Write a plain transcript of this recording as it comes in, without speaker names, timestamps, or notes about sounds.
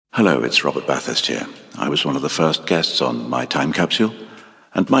Hello, it's Robert Bathurst here. I was one of the first guests on My Time Capsule,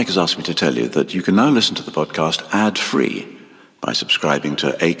 and Mike has asked me to tell you that you can now listen to the podcast ad-free by subscribing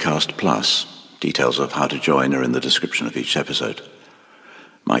to Acast Plus. Details of how to join are in the description of each episode.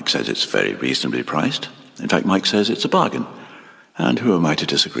 Mike says it's very reasonably priced. In fact, Mike says it's a bargain. And who am I to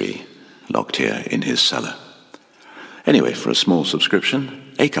disagree? Locked here in his cellar. Anyway, for a small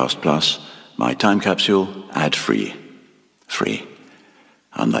subscription, Acast Plus, My Time Capsule, ad-free. Free.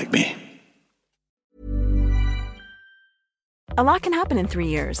 Unlike me. A lot can happen in 3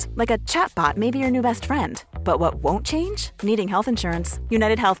 years, like a chatbot may be your new best friend. But what won't change? Needing health insurance.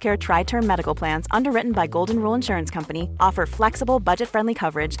 United Healthcare Tri-Term Medical Plans, underwritten by Golden Rule Insurance Company, offer flexible, budget-friendly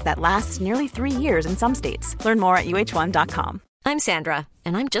coverage that lasts nearly 3 years in some states. Learn more at uh1.com. I'm Sandra,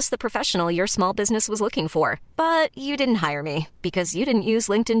 and I'm just the professional your small business was looking for. But you didn't hire me because you didn't use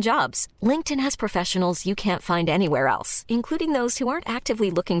LinkedIn Jobs. LinkedIn has professionals you can't find anywhere else, including those who aren't actively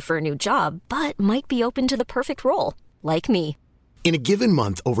looking for a new job, but might be open to the perfect role, like me. In a given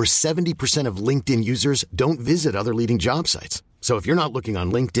month, over 70% of LinkedIn users don't visit other leading job sites. So if you're not looking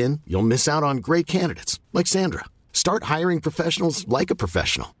on LinkedIn, you'll miss out on great candidates like Sandra. Start hiring professionals like a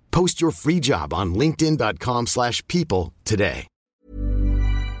professional. Post your free job on linkedin.com/people today.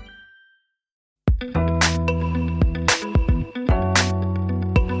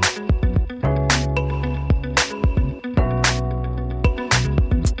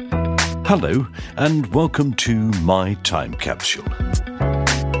 Hello, and welcome to My Time Capsule.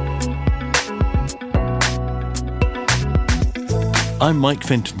 I'm Mike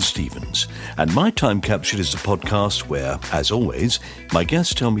Fenton-Stevens, and My Time Capsule is a podcast where, as always, my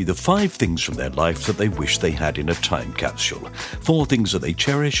guests tell me the 5 things from their life that they wish they had in a time capsule, 4 things that they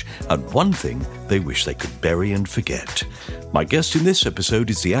cherish, and 1 thing they wish they could bury and forget. My guest in this episode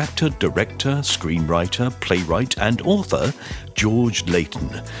is the actor, director, screenwriter, playwright, and author George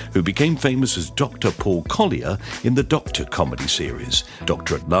Layton, who became famous as Dr. Paul Collier in the Doctor comedy series,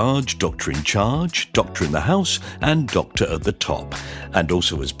 Doctor at Large, Doctor in Charge, Doctor in the House, and Doctor at the Top, and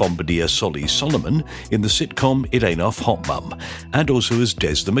also as Bombardier Solly Solomon in the sitcom It Ain't Off Hot Mum, and also as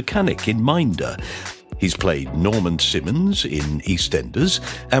Des the Mechanic in Minder. He's played Norman Simmons in EastEnders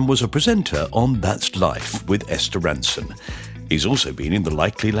and was a presenter on That's Life with Esther Ranson. He's also been in The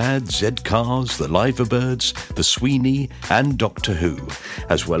Likely Lads, Z-Cars, The Liverbirds, The Sweeney and Doctor Who,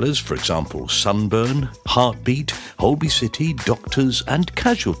 as well as, for example, Sunburn, Heartbeat, Holby City, Doctors and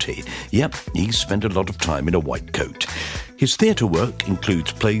Casualty. Yep, he's spent a lot of time in a white coat. His theatre work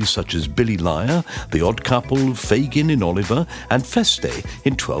includes plays such as Billy Liar, The Odd Couple, Fagin in Oliver, and Feste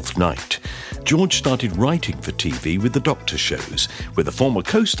in Twelfth Night. George started writing for TV with the Doctor shows, with a former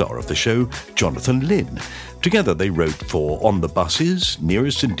co-star of the show, Jonathan Lynn. Together they wrote for On the Buses,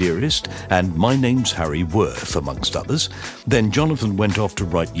 Nearest and Dearest, and My Name's Harry Worth, amongst others. Then Jonathan went off to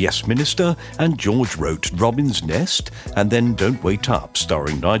write Yes Minister, and George wrote Robin's Nest, and then Don't Wait Up,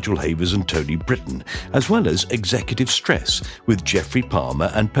 starring Nigel Havers and Tony Britton, as well as Executive Stress, with Geoffrey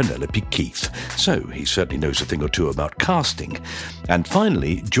Palmer and Penelope Keith. So he certainly knows a thing or two about casting. And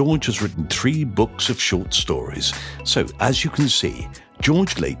finally, George has written 3 books of short stories. So as you can see,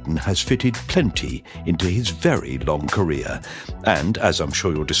 George Layton has fitted plenty into his very long career. And, as I'm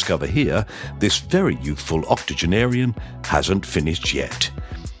sure you'll discover here, this very youthful octogenarian hasn't finished yet.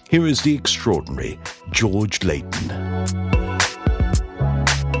 Here is the extraordinary George Layton.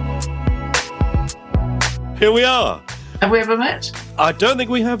 Here we are. Have we ever met? I don't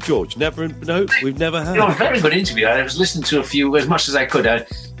think we have, George. Never. No, we've never had. You know, a very good interview. I was listening to a few, as much as I could. I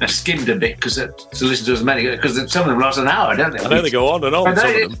skimmed a bit to listen to as many, because some of them last an hour, don't they? I know they go on and on, some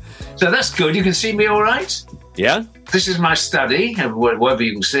of them. So that's good. You can see me all right? Yeah. This is my study, whatever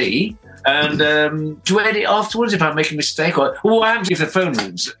you can see. And do I edit afterwards if I make a mistake? Or what happens if the phone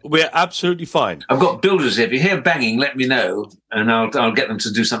rings? We're absolutely fine. I've got builders here. If you hear banging, let me know, and I'll get them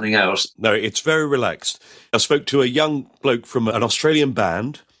to do something else. No, it's very relaxed. I spoke to a young bloke from an Australian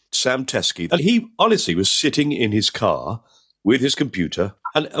band, Sam Teskey, and he honestly was sitting in his car with his computer,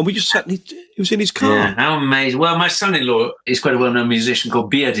 and we just sat, he was in his car. Yeah, how amazing. Well, my son-in-law is quite a well-known musician called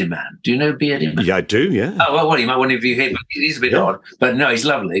Beardy Man. Do you know Beardy Man? Yeah, I do, yeah. Oh, well, you might want to view him. He's a bit odd, but no, he's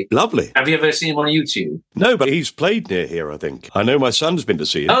lovely. Lovely. Have you ever seen him on YouTube? No, but he's played near here, I think. I know my son's been to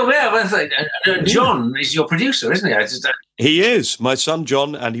see him. Oh, yeah. Well, John is your producer, isn't he? He is. My son,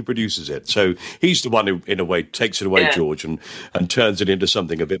 John, and he produces it. So he's the one who, in a way, takes it away, yeah, George, and turns it into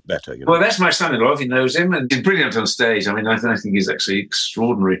something a bit better. You know? Well, that's my son-in-law, if he knows him, and he's brilliant on stage. I mean, I think he's actually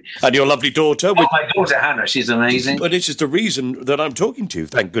extraordinary. And your lovely daughter? Oh, my daughter, Hannah, she's amazing. But this is the reason that I'm talking to you,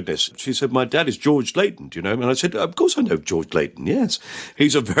 thank goodness. She said, my dad is George Layton, do you know? And I said, of course I know George Layton, yes.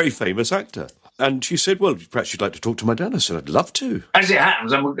 He's a very famous actor. And she said, well, perhaps you'd like to talk to my dad. I said, I'd love to. As it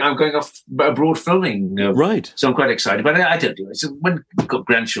happens, I'm going off abroad filming. Right. So I'm quite excited. But I don't do it. So when you've got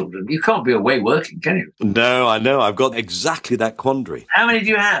grandchildren, you can't be away working, can you? No, I know. I've got exactly that quandary. How many do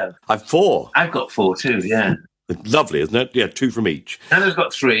you have? I've 4. I've got 4 too, yeah. Lovely, isn't it? Yeah, 2 from each. Hannah's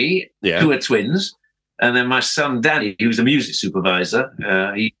got 3. Yeah. 2 are twins. And then my son, Danny, who's a music supervisor,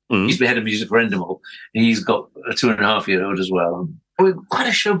 he used to be head of music for Endemol. He's got a 2.5-year-old as well. We're quite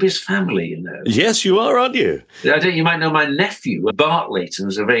a showbiz family, you know. Yes, you are, aren't you? You might know my nephew, Bart Layton,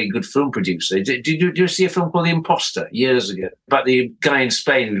 who's a very good film producer. Did you see a film called The Imposter years ago? About the guy in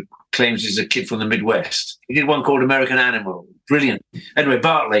Spain who claims he's a kid from the Midwest. He did one called American Animal. Brilliant. Anyway,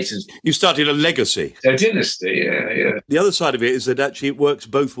 Bart Layton. You started a legacy. A dynasty, yeah. The other side of it is that actually it works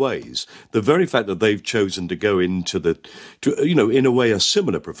both ways. The very fact that they've chosen to go into in a way, a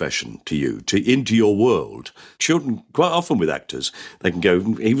similar profession to you, into your world. Children, quite often with actors, they can go,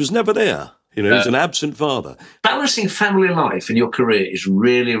 he was never there. He's an absent father. Balancing family life in your career is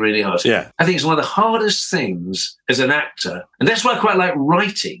really, really hard. Yeah. I think it's one of the hardest things as an actor. And that's why I quite like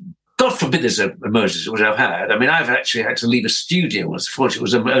writing. God forbid there's an emergency, which I've had. I mean, I've actually had to leave a studio. Fortunately, it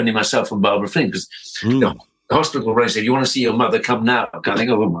was only myself and Barbara Flynn, because the hospital rose said, you want to see your mother, come now. I think,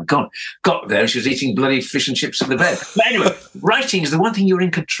 oh my God. Got there, she was eating bloody fish and chips in the bed. But anyway, writing is the one thing you're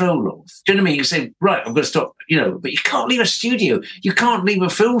in control of. Do you know what I mean? You say, right, I'm going to stop, but you can't leave a studio. You can't leave a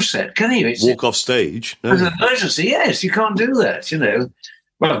film set, can you? Walk off stage. No. There's an emergency, yes, you can't do that,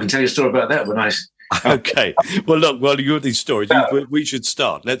 Well, I can tell you a story about that when I... Okay. Well, look, while you're at these stories, we should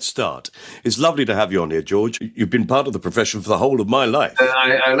start. Let's start. It's lovely to have you on here, George. You've been part of the profession for the whole of my life.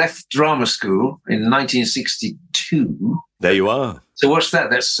 I left drama school in 1962. There you are. So what's that?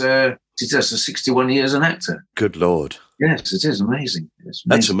 That's 61 years an actor. Good Lord. Yes, it is amazing.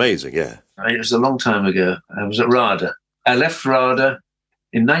 That's amazing, yeah. It was a long time ago. I was at RADA. I left RADA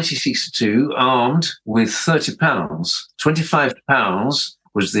in 1962 armed with £30. £25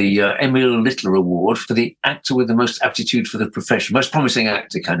 was the Emil Littler Award for the actor with the most aptitude for the profession, most promising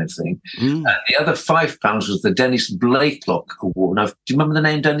actor kind of thing. And the other £5 was the Dennis Blakelock Award. Now, do you remember the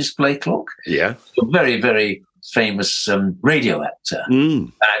name Dennis Blakelock? Yeah. A very, very famous radio actor.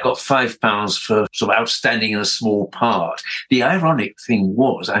 And I got £5 for sort of outstanding in a small part. The ironic thing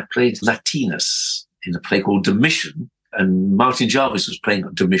was I played Latinus in a play called Domitian, and Martin Jarvis was playing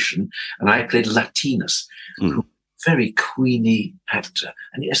Domitian, and I played Latinus, very queeny actor,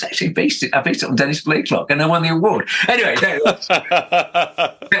 and it's actually I based it on Dennis Blakelock, and I won the award. Anyway, Dennis was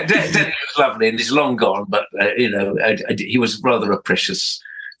lovely, and he's long gone, but he was rather a precious,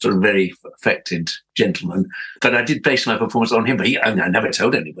 sort of very affected gentleman. But I did base my performance on him. But I never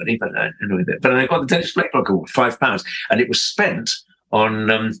told anybody. But anyway, but I got the Dennis Blakelock Award, £5, and it was spent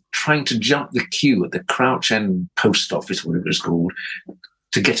on trying to jump the queue at the Crouch End Post Office, whatever it was called,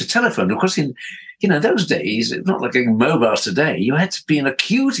 to get a telephone. Of course, in those days, it's not like mobiles today. You had to be in a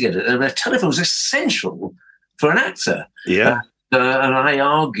queue to get it. And a telephone was essential for an actor. Yeah. And I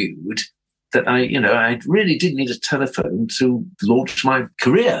argued that I really did need a telephone to launch my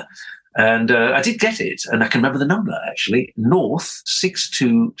career. And I did get it. And I can remember the number, actually. North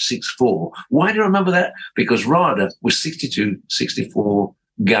 6264. Why do I remember that? Because RADA was 6264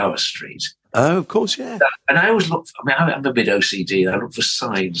 Gower Street. Oh, of course, yeah. And I always look I'm a bit OCD. I look for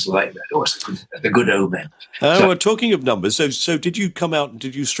signs like that. Oh, it's the good omen. Well, talking of numbers, so did you come out,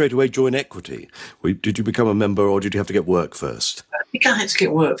 did you straight away join Equity? Did you become a member, or did you have to get work first? I think I had to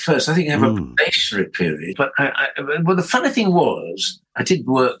get work first. I think I have a probationary period. But well, the funny thing was, I did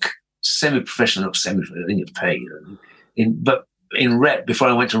work semi-professional, not semi-professional, I didn't get paid, but in rep before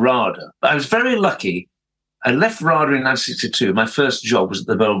I went to RADA. But I was very lucky. I left RADA in 1962. My first job was at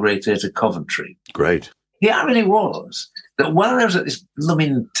the Belgrade Theatre, Coventry. Great. The irony was that while I was at this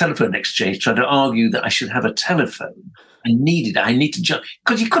blooming telephone exchange trying to argue that I should have a telephone, I need to jump,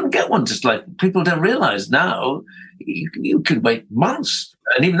 because you couldn't get one. Just like people don't realise now, you could wait months,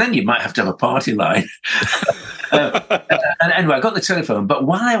 and even then you might have to have a party line. And anyway, I got the telephone, but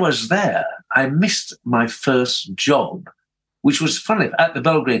while I was there, I missed my first job, which was funny, at the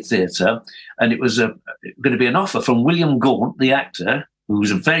Belgrade Theatre, and it was going to be an offer from William Gaunt, the actor, who was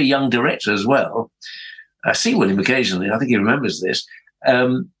a very young director as well. I see William occasionally. I think he remembers this.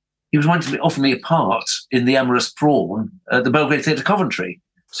 He was wanting to offer me a part in The Amorous Prawn at the Belgrade Theatre, Coventry.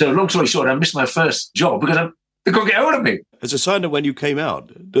 So long story short, I missed my first job because they couldn't get hold of me. It's a sign that when you came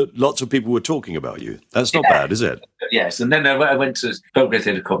out, that lots of people were talking about you. That's not bad, is it? Yes, and then I went to Belgrade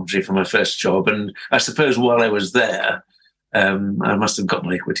Theatre, Coventry for my first job, and I suppose while I was there, I must have got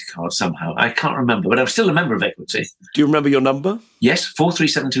my equity card somehow. I can't remember, but I'm still a member of Equity. Do you remember your number? Yes,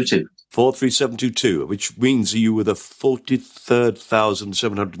 43722. 43722, which means you were the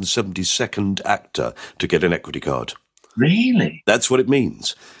 43,772nd actor to get an equity card. Really? That's what it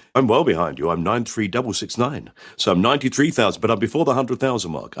means. I'm well behind you. I'm 93669. So I'm 93,000, but I'm before the 100,000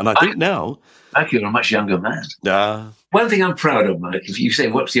 mark. And I think now... Like you're a much younger man. One thing I'm proud of, Mike, if you say,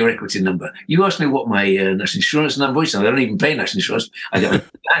 what's your equity number? You ask me what my national insurance number is, and I don't even pay national insurance. I know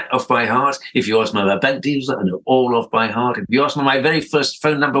that off by heart. If you ask me my bank deals, I know all off by heart. If you ask me my very first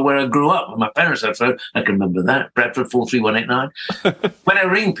phone number where I grew up, when my parents had a phone, I can remember that. Bradford 43189. When I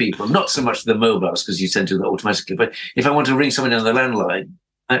ring people, not so much the mobiles, because you tend to do that automatically, but if I want to ring someone on the landline,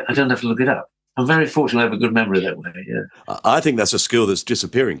 I don't have to look it up. I'm very fortunate I have a good memory that way, yeah. I think that's a skill that's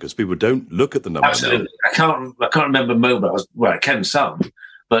disappearing because people don't look at the number. Absolutely. Now. I can't remember mobiles. Well, I can some,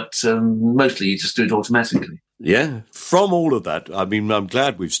 but mostly you just do it automatically. Yeah. From all of that, I mean, I'm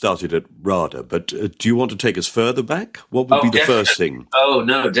glad we've started at RADA, but do you want to take us further back? What would be the first thing? Oh,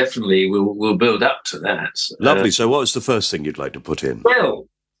 no, definitely. We'll build up to that. Lovely. So what was the first thing you'd like to put in? Well,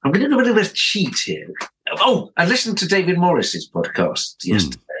 I'm going to do a bit of a cheat here. Oh, I listened to David Morris's podcast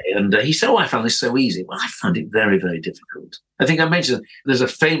yesterday, and he said, I found this so easy. Well, I found it very, very difficult. I think I mentioned there's a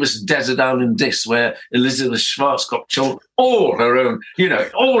famous desert island disc where Elizabeth Schwarzkopf told all her own,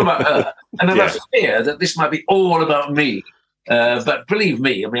 all about her. And I fear that this might be all about me. But believe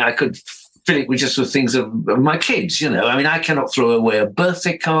me, I mean, I could fill it with just the things of my kids, I mean, I cannot throw away a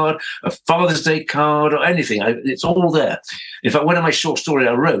birthday card, a Father's Day card, or anything. It's all there. In fact, one of my short stories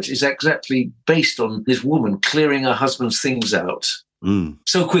I wrote is exactly based on this woman clearing her husband's things out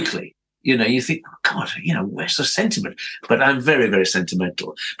so quickly. You think, oh, God, where's the sentiment? But I'm very, very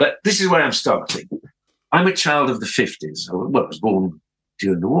sentimental. But this is where I'm starting. I'm a child of the 50s. Well, I was born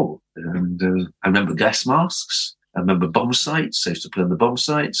during the war. And I remember gas masks. I remember bomb sites. I used to play on the bomb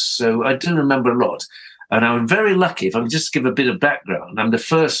sites. So I do remember a lot. And I'm very lucky, if I can just give a bit of background, I'm the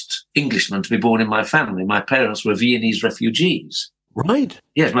first Englishman to be born in my family. My parents were Viennese refugees. Right.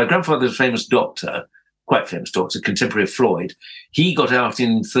 Yes, my grandfather was a famous doctor, quite famous doctor, contemporary of Freud. He got out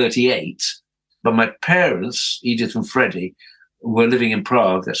in 1938, but my parents, Edith and Freddie, were living in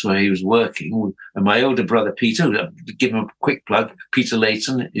Prague. That's where he was working. And my older brother, Peter, I'll give him a quick plug, Peter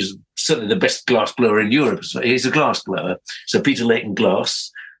Layton is certainly the best glass blower in Europe. So he's a glass blower. So Peter Layton Glass,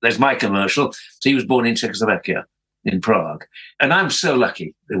 there's my commercial. So he was born in Czechoslovakia, in Prague. And I'm so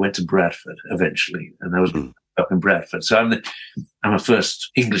lucky they went to Bradford eventually. And I was up in Bradford. So I'm a first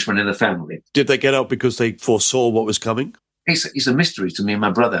Englishman in the family. Did they get out because they foresaw what was coming? It's a mystery to me and my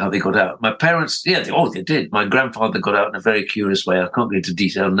brother how they got out. My parents, they did. My grandfather got out in a very curious way. I can't go into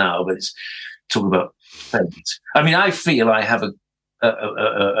detail now, but it's talk about fate. I mean, I feel I have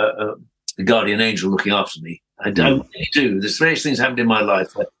a guardian angel looking after me. I really do. There's various things happened in my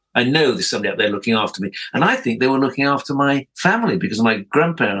life where I know there's somebody out there looking after me. And I think they were looking after my family because my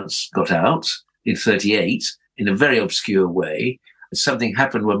grandparents got out in 1938 in a very obscure way. And something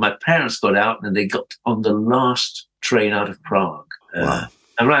happened when my parents got out and they got on the last train out of Prague,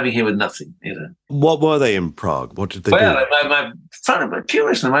 arriving here with nothing. What were they in Prague? What did they do?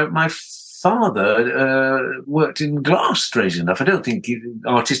 My father worked in glass, strangely enough. I don't think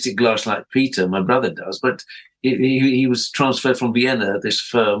artistic glass like Peter, my brother, does, but he was transferred from Vienna, this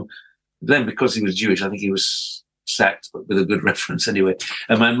firm. Then, because he was Jewish, I think he was sacked, but with a good reference anyway.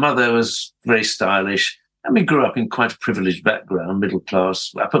 And my mother was very stylish. I mean, grew up in quite a privileged background, middle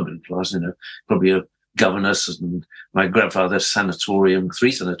class, upper middle class, probably a governess, and my grandfather's sanatorium,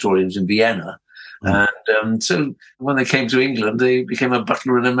 3 sanatoriums in Vienna. And so when they came to England, they became a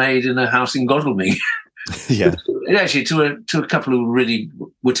butler and a maid in a house in Godalming. Yeah. Actually, to a couple who really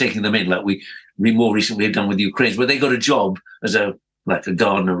were taking them in, like we more recently have done with the Ukrainians, where they got a job as a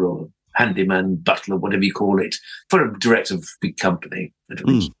gardener or handyman, butler, whatever you call it, for a director of a big company.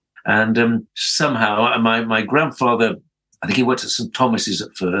 And somehow my grandfather, I think he worked at St. Thomas's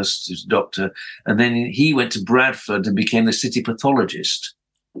at first, he was a doctor, and then he went to Bradford and became the city pathologist.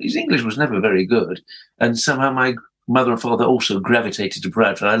 His English was never very good. And somehow my mother and father also gravitated to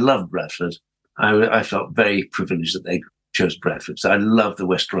Bradford. I love Bradford. I felt very privileged that they chose Bradford. So I love the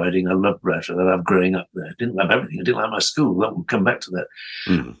West Riding. I love Bradford. I love growing up there. I didn't love everything. I didn't like my school. We'll come back to that.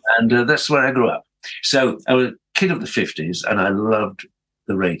 And that's where I grew up. So I was a kid of the 50s and I loved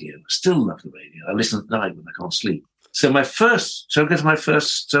the radio. Still love the radio. I listen at night when I can't sleep. So I'll go to my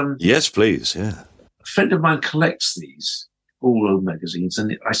first... yes, please, yeah. A friend of mine collects these, all old magazines,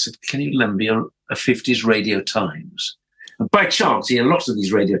 and I said, can you lend me a 50s Radio Times? And by chance, he had lots of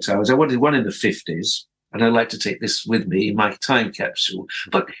these Radio Times. I wanted one in the 50s, and I'd like to take this with me in my time capsule.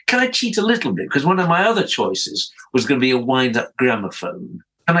 But can I cheat a little bit? Because one of my other choices was going to be a wind-up gramophone.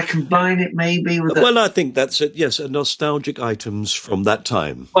 Can I combine it maybe with that? Well, I think that's it, yes, nostalgic items from that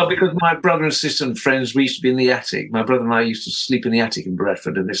time. Well, because my brother and sister and friends, we used to be in the attic. My brother and I used to sleep in the attic in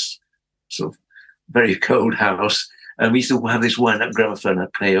Bradford in this sort of very cold house. And we used to have this wind-up gramophone.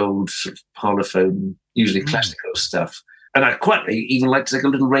 I'd play old sort of parlophone, usually classical stuff. And I'd quite even like to take a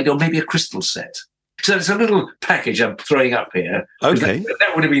little radio, maybe a crystal set. So it's a little package I'm throwing up here. Okay.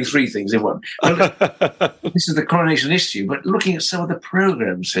 That would have been three things in one. Well, this is the coronation issue, but looking at some of the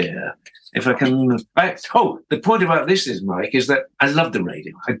programs here, if I can... the point about this is, Mike, is that I love the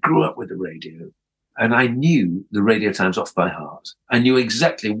radio. I grew up with the radio, and I knew the Radio Times off by heart. I knew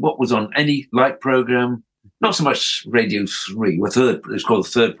exactly what was on any light program, not so much Radio 3, it was called the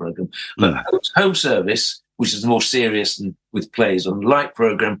third program, but Home Service, which is more serious and with plays. On the light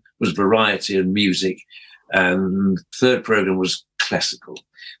program was variety and music, and third program was classical.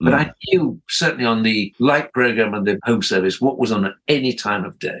 But I knew certainly on the light program and the Home Service what was on at any time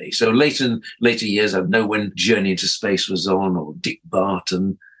of day. So later years, I'd know when Journey into Space was on, or Dick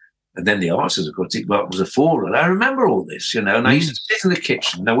Barton, and then the Archers, of course. Dick Barton was a forerunner. I remember all this, and I used to sit in the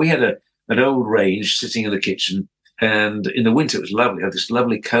kitchen. Now we had an old range sitting in the kitchen, and in the winter it was lovely. I had this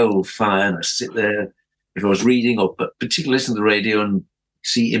lovely coal fire, and I'd sit there. If I was reading or particularly listen to the radio and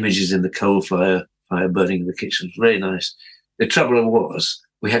see images in the coal fire burning in the kitchen, it was very nice. The trouble was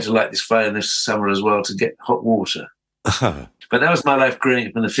we had to light this fire in the summer as well to get hot water. But that was my life growing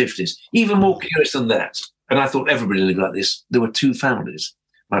up in the 50s. Even more curious than that, and I thought everybody lived like this, there were two families.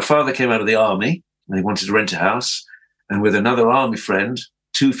 My father came out of the army and he wanted to rent a house, and with another army friend,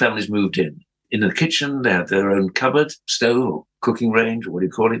 two families moved in. In the kitchen, they had their own cupboard, stove, or cooking range, or what do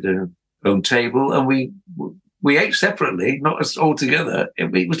you call it, their own table, and we ate separately, not as all together.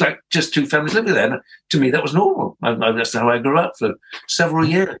 It was like just two families living there. And to me, that was normal. That's how I grew up for several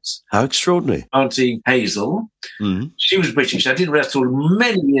years. How extraordinary. Auntie Hazel, she was British. I didn't realize until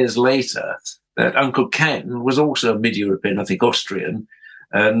many years later that Uncle Ken was also Mid-European, I think Austrian,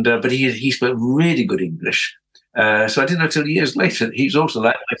 and but he spoke really good English. So I didn't know until years later that he was also,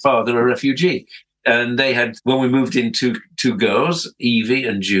 like my father, a refugee. And they had, when we moved in, two girls, Evie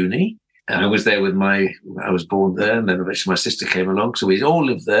and Junie. I was there I was born there, and then eventually my sister came along. So we all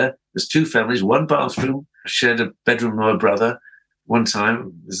lived there. There's two families, one bathroom, shared a bedroom with my brother. One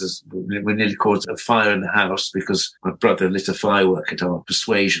time, we nearly caused a fire in the house because my brother lit a firework at our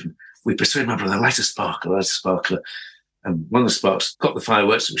persuasion. We persuaded my brother, light a sparkler. And one of the sparks got the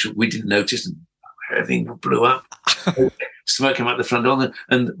fireworks, which we didn't notice, and everything blew up. Smoke came out the front door,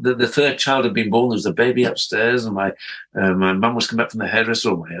 and the third child had been born. There was a baby upstairs, and my mum was coming back from the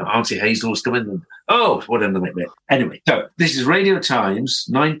hairdresser, or my Auntie Hazel was coming. And, what a nightmare. Anyway, so this is Radio Times,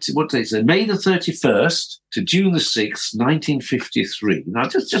 May the 31st to June the 6th, 1953. Now,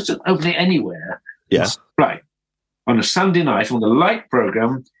 just open it anywhere. Yeah. Right. On a Sunday night on the light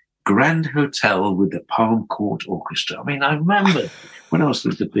program, Grand Hotel with the Palm Court Orchestra. I mean, I remember when else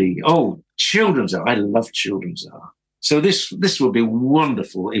was to be? Oh, Children's Hour. I love Children's Hour. So this will be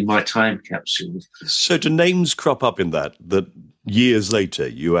wonderful in my time capsule. So do names crop up in that years later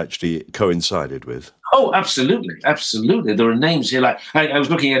you actually coincided with? Oh, absolutely. Absolutely. There are names here. Like I was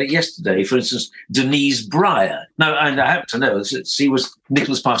looking at it yesterday, for instance, Denise Breyer. Now, and I happen to know she was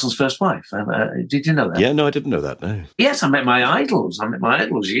Nicholas Parsons' first wife. Did you know that? Yeah, no, I didn't know that, no. Yes, I met my idols.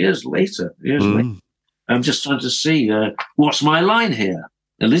 years later. I'm just trying to see what's my line here.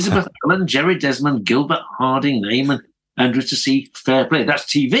 Elizabeth Allen, Jerry Desmond, Gilbert Harding, Neyman, Andrew to see Fair Play. That's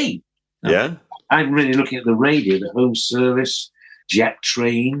TV. Yeah. I'm really looking at the radio, the Home Service, Jack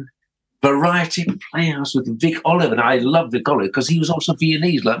Train, Variety Playhouse with Vic Oliver. And I love Vic Oliver because he was also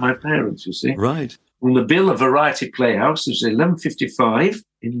Viennese like my parents, you see. Right. On the bill of Variety Playhouse, it was 11:55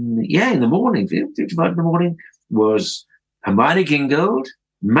 in the morning. 11:55 in the morning was Hermione Gingold,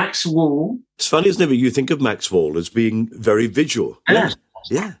 Max Wall. It's funny, isn't it? But you think of Max Wall as being very visual.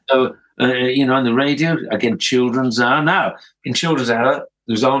 Yeah. So, on the radio, again, Children's Hour. Now, in Children's Hour,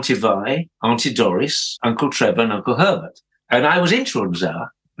 there was Auntie Vi, Auntie Doris, Uncle Trevor, and Uncle Herbert. And I was in Children's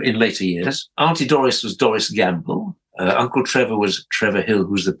Hour in later years. Auntie Doris was Doris Gamble. Uncle Trevor was Trevor Hill,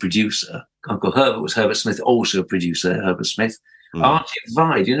 who was the producer. Uncle Herbert was Herbert Smith, also a producer, Herbert Smith. Auntie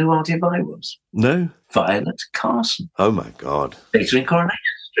Vi, do you know who Auntie Vi was? No. Violet Carson. Oh, my God. Later in Coronation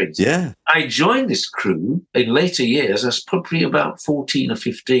Street. Yeah. I joined this crew in later years. I was probably about 14 or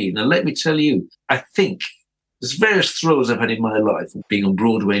 15. And let me tell you, I think there's various throws I've had in my life, being on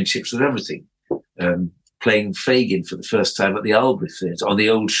Broadway and Chips and everything. Playing Fagin for the first time at the Albury Theatre on the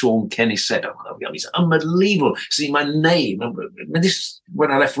old Sean Kenny set. It's unbelievable. Seeing my name. This when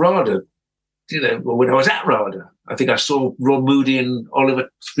I left RADA when I was at RADA, I think I saw Ron Moody and Oliver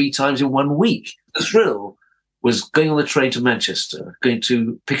 3 times in 1 week. The thrill was going on the train to Manchester, going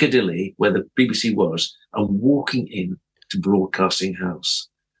to Piccadilly, where the BBC was, and walking in to Broadcasting House.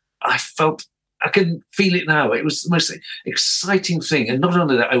 I can feel it now. It was the most exciting thing. And not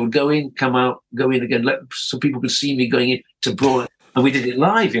only that, I would go in, come out, go in again, so people could see me going in to Broad. And we did it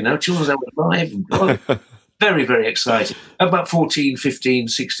live, children's hour live. Very, very exciting. About 14, 15,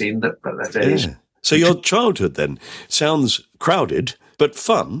 16, that age. Yeah. So your childhood then sounds crowded, but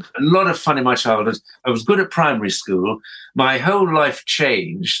fun. A lot of fun in my childhood. I was good at primary school. My whole life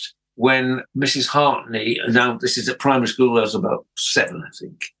changed when Mrs. Hartney announced, this is at primary school, I was about 7, I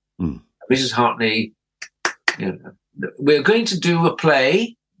think. Mrs. Hartney, we're going to do a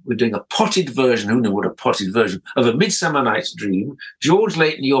play. We're doing a potted version. Who knew what a potted version of A Midsummer Night's Dream? George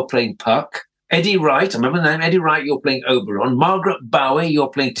Layton, you're playing Puck. Eddie Wright, I remember the name, Eddie Wright, you're playing Oberon. Margaret Bowie, you're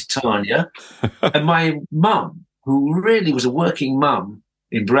playing Titania. And my mum, who really was a working mum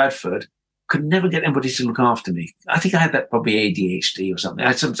in Bradford, could never get anybody to look after me. I think I had that probably ADHD or something.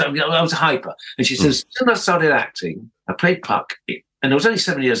 I was hyper. And she says, as soon as I started acting, I played Puck, and I was only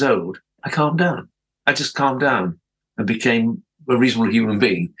 7 years old, I calmed down. I just calmed down and became a reasonable human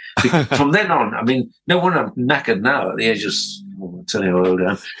being. From then on, no wonder I'm knackered now at the age of, I'll tell you how old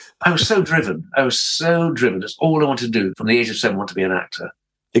I am. I was so driven. That's all I wanted to do from the age of 7, want to be an actor.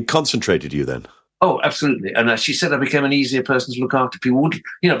 It concentrated you then? Oh, absolutely. And she said I became an easier person to look after. People would,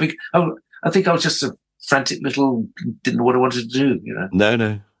 I think I was just a frantic little, didn't know what I wanted to do,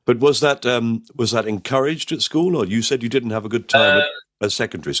 No. But was that encouraged at school, or you said you didn't have a good time at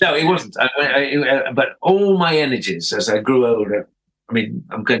secondary school? No, it wasn't. But all my energies as I grew older, when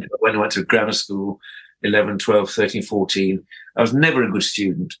I went to grammar school, 11, 12, 13, 14, I was never a good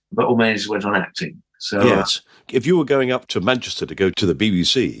student, but all my energies went on acting. So, yes. If you were going up to Manchester to go to the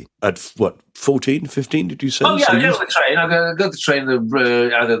BBC at, 14, 15, did you say? Oh, yeah, I got the train. I got the train,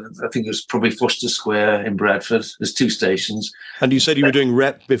 I think it was probably Foster Square in Bradford. There's 2 stations. And you said you were doing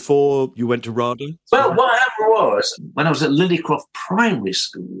rep before you went to RADA? Well, what happened was, when I was at Lillycroft Primary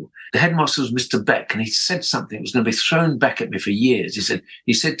School, the headmaster was Mr. Beck, and he said something that was going to be thrown back at me for years.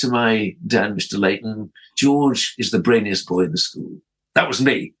 He said to my dad, Mr. Layton, George is the brainiest boy in the school. That was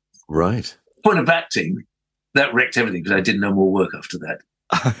me. Right. Point of acting, that wrecked everything because I did no more work after that.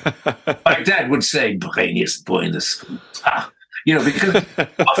 My dad would say, brainiest boy in the school. Because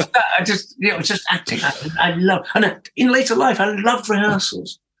after that, it was just acting. I loved, and in later life, I loved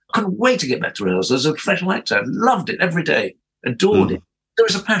rehearsals. I couldn't wait to get back to rehearsals. As a professional actor, I loved it every day, adored it. There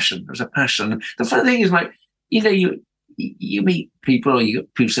was a passion. The funny thing is, you meet people, or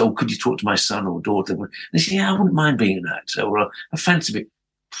people say, "Oh, could you talk to my son or daughter?" And they say, "Yeah, I wouldn't mind being an actor," or "I fancy me."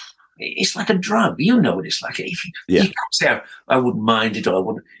 It's like a drug. You know what it's like. You can't say, I wouldn't mind it, or I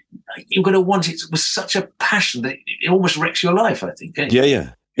wouldn't. You're going to want it with such a passion that it almost wrecks your life, I think.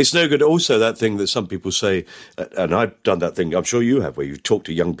 Yeah. It's no good. Also, that thing that some people say, and I've done that thing, I'm sure you have, where you talk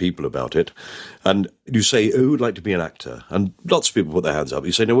to young people about it, and you say, who would like to be an actor? And lots of people put their hands up.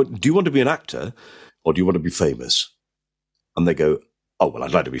 You say, no, do you want to be an actor, or do you want to be famous? And they go, oh, well,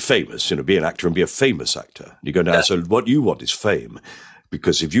 I'd like to be famous, be an actor and be a famous actor. And you go, no, so what you want is fame.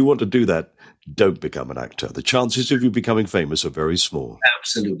 Because if you want to do that, don't become an actor. The chances of you becoming famous are very small.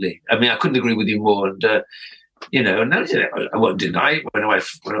 Absolutely. I couldn't agree with you more. And, I won't deny when I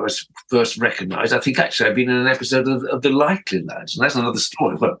was first recognised, I think actually I've been in an episode of The Likely Lads. And that's another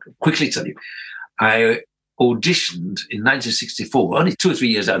story. Well, I'll quickly tell you. I auditioned in 1964, only 2 or 3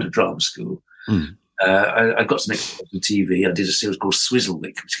 years out of drama school. I got some exposure to TV. I did a series called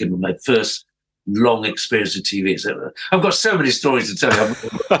Swizzlewick, which gave me my first long experience of TV. So I've got so many stories to tell you.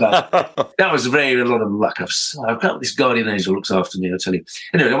 That was a lot of luck. I've got this guardian angel who looks after me, I'll tell you.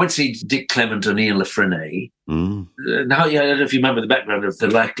 Anyway, I went to see Dick Clement and Ian Lafrene. Now, I don't know if you remember the background of The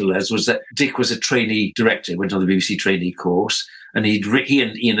Likely Lads, was that Dick was a trainee director, went on the BBC trainee course, and he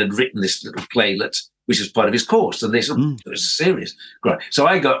and Ian had written this little playlet, which was part of his course. And they said, it was serious. Great. So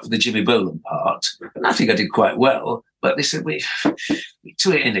I got the Jimmy Bolan part, and I think I did quite well. But they said, we're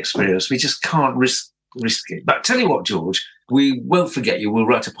too inexperienced. We just can't risk it. But tell you what, George, we won't forget you. We'll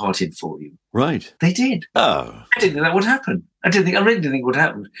write a part in for you. Right. They did. Oh. I didn't think that would happen. I really didn't think it would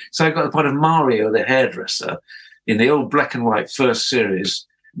happen. So I got the part of Mario the hairdresser in the old black and white first series.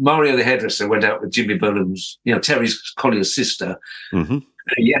 Mario the hairdresser went out with Jimmy Bolan's, Terry Collier's sister. Mm-hmm.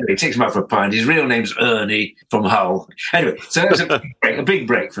 Yeah, he takes him out for a pint. His real name's Ernie from Hull. Anyway, so that was a big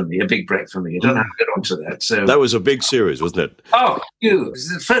break for me. I don't know how to get onto that. So that was a big series, wasn't it? Oh,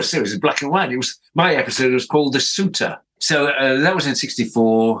 the first series was black and white. My episode was called The Suitor. So that was in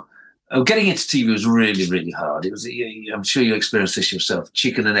 64. Getting into TV was really, really hard. It was. I'm sure you experienced this yourself.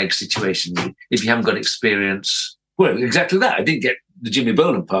 Chicken and egg situation. If you haven't got experience, well, exactly that. I didn't get the Jimmy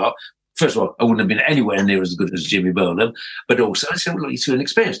Bolan part. First of all, I wouldn't have been anywhere near as good as Jimmy Bolan. But also, I said, well, look, you're an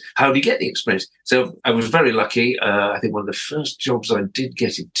experience. How do you get the experience? So I was very lucky. I think one of the first jobs I did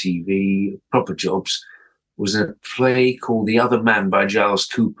get in TV, proper jobs, was a play called The Other Man by Giles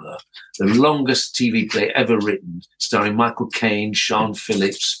Cooper, the longest TV play ever written, starring Michael Caine, Sean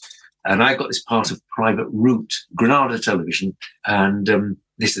Phillips. And I got this part of Private Root, Granada Television, and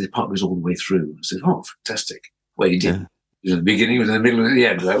this part was all the way through. I said, oh, fantastic. Well, you did. Yeah. It was at the beginning, it was in the middle, and the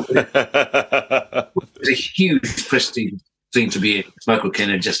end. It was a huge prestige thing to be in. Michael Caine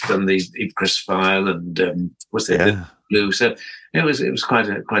had just done the Ipcress File and what's that? Blue. So it was quite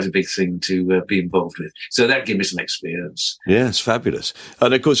a big thing to be involved with. So that gave me some experience. Yes, fabulous.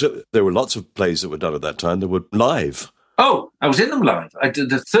 And of course, there were lots of plays that were done at that time that were live. Oh, I was in them live. I did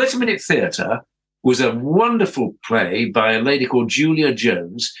the 30-minute theatre. Was a wonderful play by a lady called Julia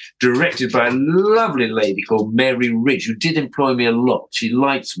Jones, directed by a lovely lady called Mary Ridge, who did employ me a lot. She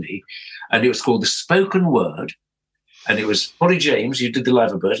liked me. And it was called The Spoken Word. And it was Polly James, who did the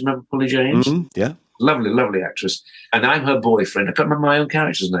live version. Remember Polly James? Mm-hmm, yeah. Lovely, lovely actress. And I'm her boyfriend. I can't remember my own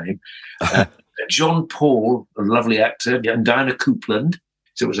character's name. John Paul, a lovely actor, and Diana Coupland.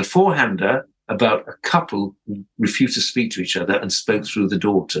 So it was a four-hander about a couple who refused to speak to each other and spoke through the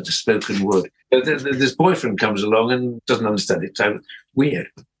daughter, the spoken word. This boyfriend comes along and doesn't understand it. So weird.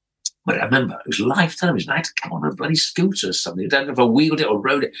 But I remember it was live television. I had to come on a bloody scooter or something. I don't know if I wheeled it or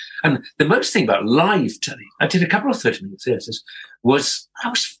rode it. And the most thing about live telly, I did a couple of 30-minute theatres, was I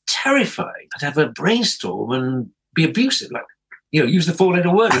was terrified. I'd have a brainstorm and be abusive, like, use the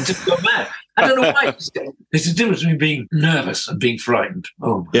four-letter word and just go mad. I don't know why. There's a difference between being nervous and being frightened.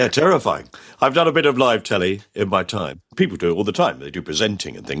 Oh, yeah, terrifying. I've done a bit of live telly in my time. People do it all the time. They do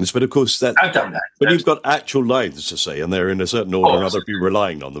presenting and things, but of course I've done that. When you've got actual lines to say and they're in a certain order and other people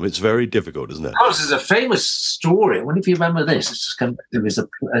relying on them, it's very difficult, isn't it? Oh, there's a famous story. I wonder if you remember this. It's just come back. There was I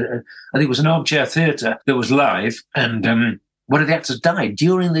think it was an armchair theatre that was live, and one of the actors died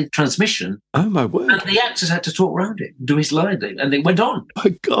during the transmission. Oh, my word. And the actors had to talk around it, do his line, and they went on. My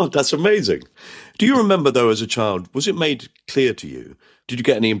God, that's amazing. Do you remember, though, as a child, was it made clear to you? Did you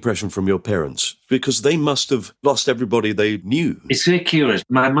get any impression from your parents? Because they must have lost everybody they knew. It's very curious.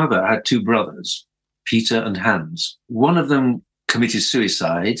 My mother had two brothers, Peter and Hans. One of them committed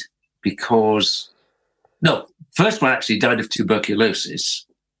suicide because... No, first one actually died of tuberculosis.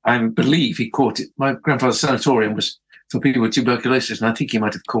 I believe he caught it. My grandfather's sanatorium was for people with tuberculosis, and I think he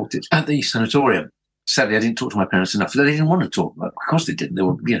might have caught it at the sanatorium. Sadly, I didn't talk to my parents enough. They didn't want to talk about it. Of course they didn't. They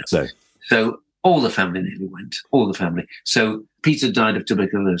were, So all the family nearly went. All the family. So Peter died of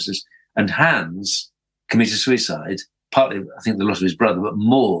tuberculosis, and Hans committed suicide. Partly, I think, the loss of his brother, but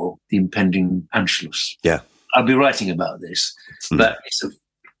more the impending Anschluss. Yeah. I'll be writing about this, but it's a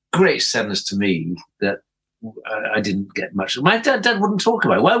great sadness to me that I didn't get much. My dad wouldn't talk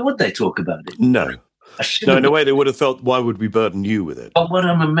about it. Why would they talk about it? No. No, in a way they would have felt, why would we burden you with it? But what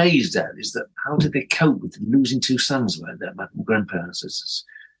I'm amazed at is that how did they cope with losing two sons like that? My grandparents, it's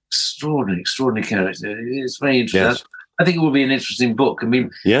extraordinary character. It's very interesting. Yes. I think it will be an interesting book. I mean...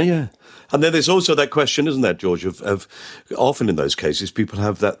 Yeah. And then there's also that question, isn't there, George, of often in those cases, people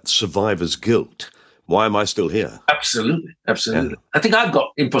have that survivor's guilt. Why am I still here? Absolutely. Yeah. I think I've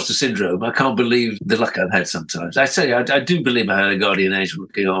got imposter syndrome. I can't believe the luck I've had sometimes. I tell you, I do believe I had a guardian angel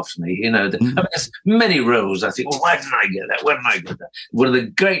looking after me. I mean, there's many roles I think, why didn't I get that? Why didn't I get that? One of the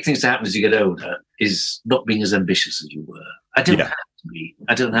great things that happen as you get older is not being as ambitious as you were. I don't have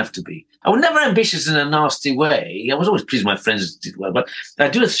to be. I was never ambitious in a nasty way. I was always pleased my friends did well. But I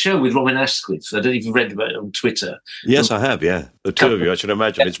do a show with Robin Asquith. I don't know if you've read about it on Twitter. Yes, I have, yeah. The two of you, I should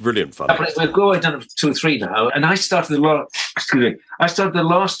imagine. It's brilliant fun. We've always done 2 or 3 now. And I started the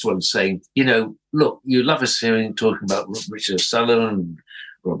last one saying, look, you love us hearing talking about Richard Sullivan,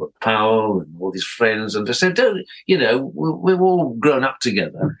 Robert Powell and all his friends. And I said, we're all grown up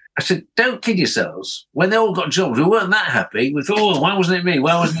together. I said, don't kid yourselves. When they all got jobs, we weren't that happy. We thought, why wasn't it me?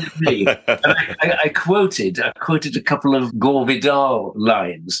 Why wasn't it me? And I quoted a couple of Gore Vidal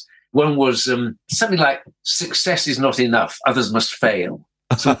lines. One was something like, success is not enough, others must fail.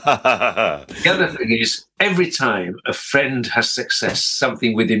 So, the other thing is, every time a friend has success,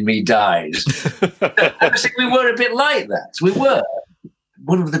 something within me dies. I think we were a bit like that. We were.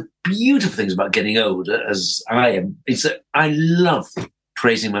 One of the beautiful things about getting older, as I am, is that I love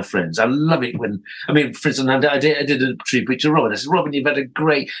praising my friends. I love it when, for instance, I did a tribute to Robin. I said, Robin, you've had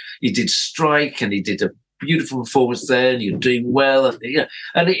you did Strike and he did a beautiful performance there and you're doing well. And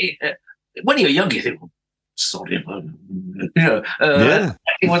when you're young, you think, well, sorry,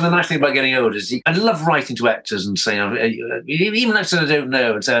 think one of the nice things about getting older is I love writing to actors and saying, even actors I don't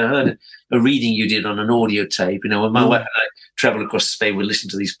know, and say, I heard a reading you did on an audio tape. When my wife and I travel across Spain, we listen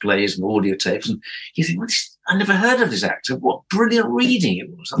to these plays and audio tapes, and you think, I never heard of this actor. What brilliant reading it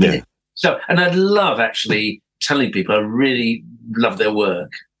was. And I love actually telling people I really love their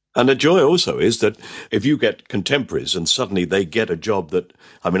work. And the joy also is that if you get contemporaries and suddenly they get a job that,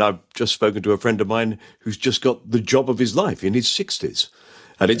 I've just spoken to a friend of mine who's just got the job of his life in his 60s.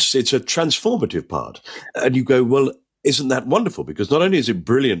 And it's a transformative part. And you go, well, isn't that wonderful? Because not only is it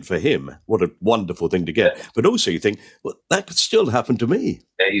brilliant for him, what a wonderful thing to get, but also you think, well, that could still happen to me.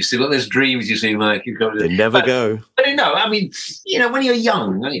 Yeah, you still got those dreams, you see, Mike. They never go. But when you're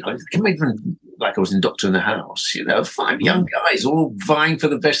young, even like I was in Doctor in the House, 5 young guys all vying for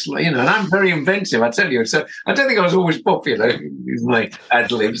the best, and I'm very inventive, I tell you. So I don't think I was always popular with my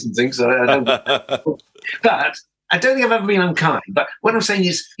ad-libs and things. But I don't think I've ever been unkind. But what I'm saying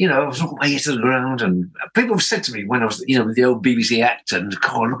is, I was walking my ear to the ground, and people have said to me when I was, with the old BBC actor, and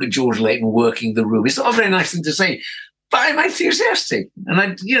look at George Layton working the room. It's not a very nice thing to say, but I'm enthusiastic, and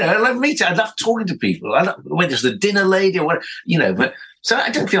I love meeting. I love talking to people. I love when there's the dinner lady or what, but. So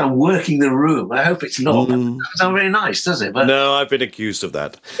I don't feel I'm working the room. I hope it's not. It's not very nice, does it? But, no, I've been accused of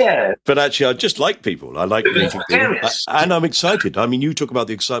that. Yeah. But actually, I just like people. I like meeting people. And I'm excited. You talk about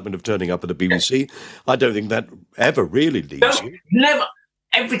the excitement of turning up at the BBC. I don't think that ever really leaves you. Never.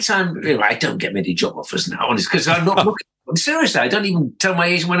 Every time, I don't get many job offers now, honestly, because I'm not looking. Seriously, I don't even tell my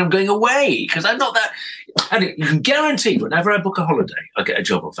agent when I'm going away, because I'm not that. And you can guarantee whenever I book a holiday, I get a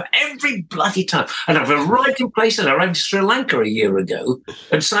job offer every bloody time. And I've arrived in places. I arrived to Sri Lanka a year ago,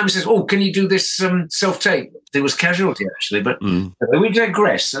 and Simon says, "Oh, can you do this self-tape?" There was Casualty, actually, but we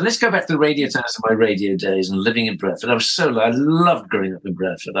digress. And let's go back to the radio times of my radio days and living in Bradford. I loved growing up in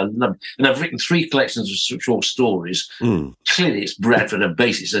Bradford. And I've written 3 collections of short stories. Clearly, it's Bradford at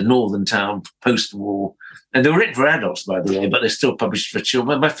base. It's a northern town, post-war. And they were written for adults, by the way, but they're still published for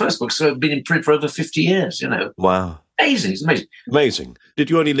children. My first book's been in print for over 50 years, Wow. Amazing. It's amazing. Amazing. Did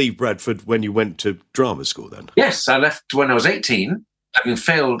you only leave Bradford when you went to drama school then? Yes, I left when I was 18, having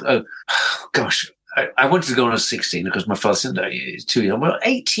failed. I wanted to go when I was 16 because my father said, no, it's too young. Well,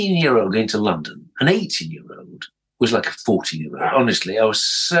 18-year-old going to London, an 18-year-old was like a 14-year-old. Honestly, I was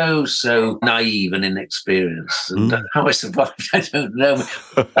so naive and inexperienced. And how I survived, I don't know.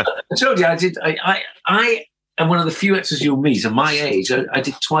 I told you, I am one of the few actors you'll meet at my age. I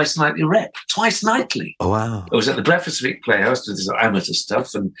did twice nightly rep. Twice nightly. Oh, wow. I was at the Bradford Civic Playhouse, did this amateur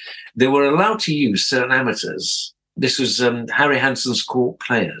stuff, and they were allowed to use certain amateurs. This was Harry Hanson's Court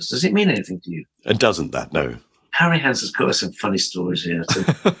Players. Does it mean anything to you? It doesn't, that, no. Harry Hanson's got some funny stories here. So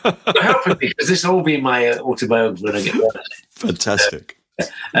help me, because this will all be in my autobiography when I get back. Fantastic.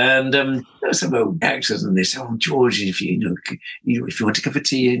 And there were some old actors and they said, "Oh, George, if you want a cup of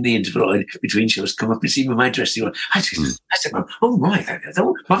tea in the interval between shows, come up and see me in my dressing room." I said, "Oh my,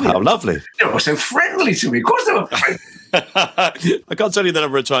 how lovely!" They were so friendly to me. Of course, they were friendly. I can't tell you the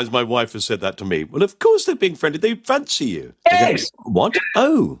number of times my wife has said that to me. Well, of course they're being friendly. They fancy you. Yes. What?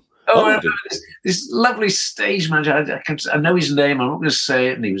 Oh, this lovely stage manager. I know his name. I'm not going to say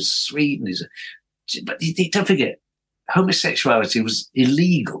it. And he was sweet. But don't forget, homosexuality was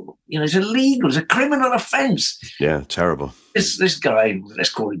illegal. It's illegal. It's a criminal offence. Yeah, terrible. This guy, let's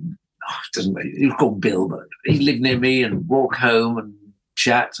call him. Doesn't matter. He was called Bill, but he lived near me and walk home and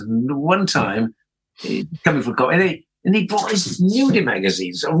chat. And one time, coming for coffee, and he bought these nudie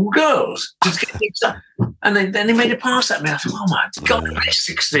magazines of girls. And then he made a pass at me. I thought, oh my God, I'm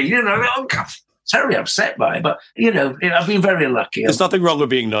 16. I'm terribly upset by it. But, I've been very lucky. There's nothing wrong with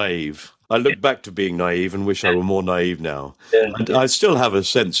being naive. I look back to being naive and wish I were more naive now. Yeah. And I still have a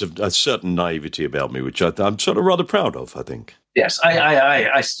sense of a certain naivety about me, which I'm sort of rather proud of, I think. Yes,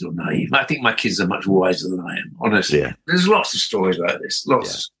 I still naive. I think my kids are much wiser than I am, honestly. Yeah. There's lots of stories like this.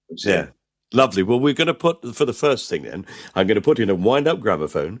 Lots of stories. Yeah. Lovely. Well, we're going to put, for the first thing then, I'm going to put in a wind-up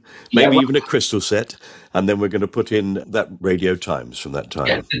gramophone, maybe even a crystal set, and then we're going to put in that Radio Times from that time.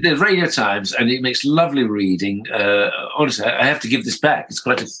 Yeah, the Radio Times, and it makes lovely reading. Honestly, I have to give this back. It's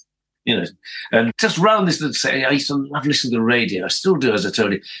quite and just round this to say, I used to love listening to the radio. I still do, as I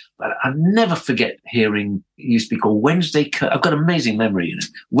told you, but I never forget hearing, it used to be called Wednesday Curtain. I've got amazing memory.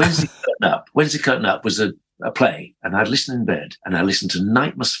 Wednesday Curtain Up. Wednesday Curtain Up was a play, and I'd listen in bed, and I listened to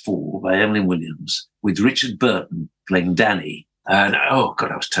Night Must Fall by Emily Williams with Richard Burton playing Danny. And oh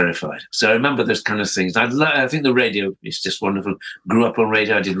God, I was terrified. So I remember those kind of things. I think the radio is just wonderful. Grew up on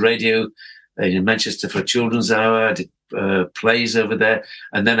radio. I did radio in Manchester for a children's hour. I did plays over there.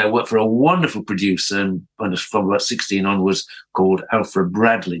 And then I worked for a wonderful producer, and from about 16 onwards, called Alfred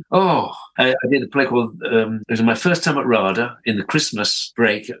Bradley. I did a play called, it was my first time at RADA. In the Christmas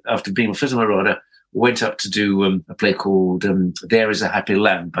break, after being my first time at RADA, went up to do a play called There Is a Happy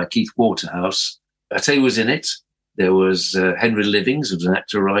Land by Keith Waterhouse. I tell you who was in it. There was Henry Livings, who was an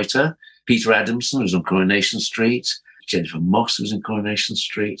actor-writer. Peter Adamson, who was on Coronation Street. Jennifer Moss was in Coronation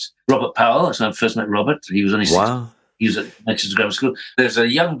Street. Robert Powell, that's when I first met Robert. He was only 6. He was at Manchester Grammar School. There's a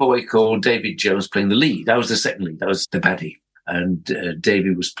young boy called David Jones playing the lead. I was the second lead. I was the baddie. And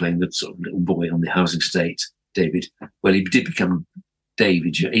David was playing the sort of little boy on the housing estate. David. Well, he did become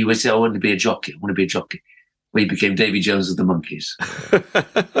David. He would say, I want to be a jockey. I want to be a jockey. Well, he became Davy Jones of the Monkees.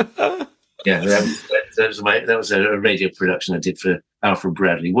 Yeah, that was a radio production I did for Alfred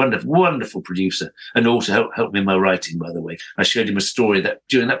Bradley. Wonderful producer, and also helped me in my writing, by the way. I showed him a story that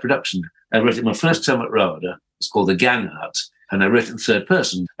during that production, I wrote it my first time at RADA. It's called The Gang Hut, and I wrote it in third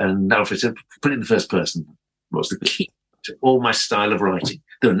person. And Alfred said, put it in the first person. What's the key to all my style of writing?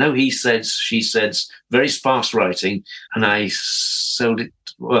 There were no he says, she says, very sparse writing, and I sold it.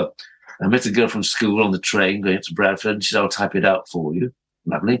 Well, I met a girl from school on the train going up to Bradford, and she said, I'll type it out for you.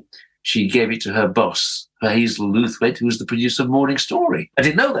 Lovely. She gave it to her boss, Hazel Luthwaite, who was the producer of Morning Story. I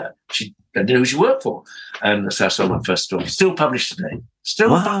didn't know that. I didn't know who she worked for. And that's how I sold my first story. Still published today.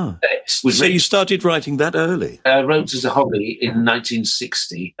 Wow. So you started writing that early? I wrote as a hobby in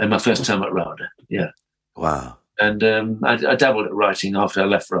 1960, and my first time at RADA. Yeah. Wow. And I dabbled at writing after I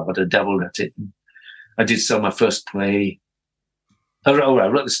left RADA. I dabbled at it. I did sell my first play. I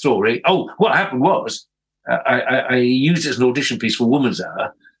wrote the story. What happened was I used it as an audition piece for Woman's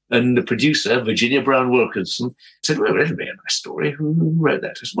Hour. And the producer, Virginia Brown Wilkinson, said, well, it'll be a nice story. Who wrote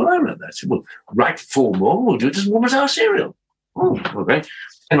that? I said, well, I wrote that. I said, well, write 4 more. We'll do it as a Woman's Hour serial. Oh, okay.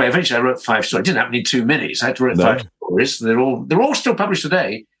 Anyway, eventually I wrote 5 stories. It didn't happen in 2 minutes. I had to write 5 stories. They're all still published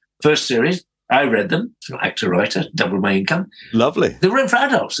today. First series, I read them. Actor-writer, doubled my income. Lovely. They're written for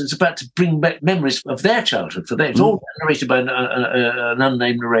adults. It's about to bring back memories of their childhood for them. It's all narrated by an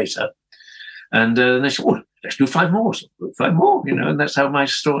unnamed narrator. And they said, well, let's do 5 more. So 5 more, and that's how my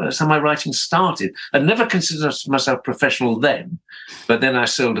writing started. I never considered myself professional then, but then I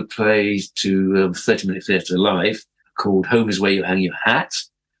sold a play to 30 Minute Theatre Live called Home is Where You Hang Your Hat.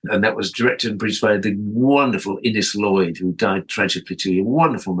 And that was directed and produced by the wonderful Innes Lloyd, who died tragically 2 years.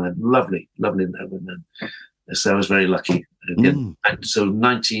 Wonderful man, lovely man. So I was very lucky. And so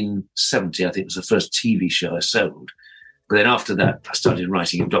 1970, I think, was the first TV show I sold. But then after that, I started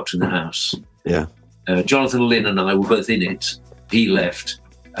writing Doctor in the House. Yeah. Jonathan Lynn and I were both in it. He left,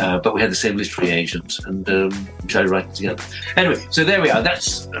 but we had the same literary agent, and we started writing together. Anyway, so there we are.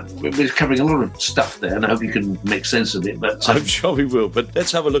 We're covering a lot of stuff there, and I hope you can make sense of it. But I'm sure we will. But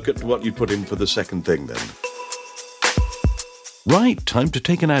let's have a look at what you put in for the second thing then. Right, time to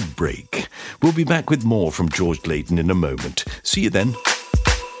take an ad break. We'll be back with more from George Layton in a moment. See you then.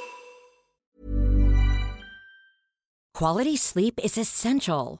 Quality sleep is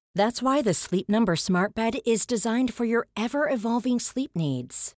essential. That's why the Sleep Number Smart Bed is designed for your ever-evolving sleep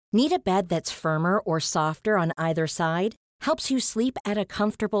needs. Need a bed that's firmer or softer on either side? Helps you sleep at a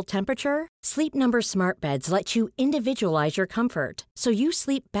comfortable temperature? Sleep Number Smart Beds let you individualize your comfort, so you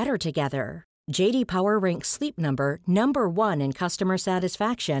sleep better together. J.D. Power ranks Sleep Number number 1 in customer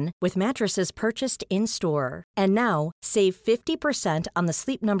satisfaction with mattresses purchased in-store. And now, save 50% on the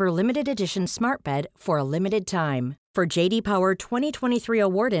Sleep Number Limited Edition Smart Bed for a limited time. For J.D. Power 2023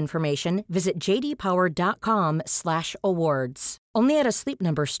 award information, visit jdpower.com/awards. Only at a Sleep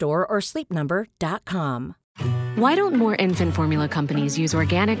Number store or sleepnumber.com. Why don't more infant formula companies use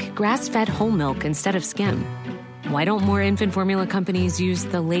organic, grass-fed whole milk instead of skim? Why don't more infant formula companies use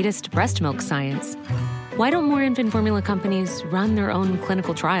the latest breast milk science? Why don't more infant formula companies run their own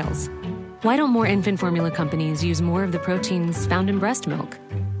clinical trials? Why don't more infant formula companies use more of the proteins found in breast milk?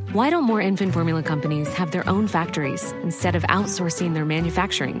 Why don't more infant formula companies have their own factories instead of outsourcing their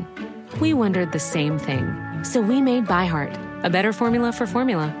manufacturing? We wondered the same thing. So we made ByHeart, a better formula for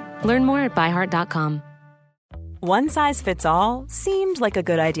formula. Learn more at byheart.com. One size fits all seemed like a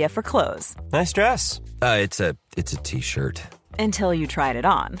good idea for clothes. Nice dress. It's a t-shirt. Until you tried it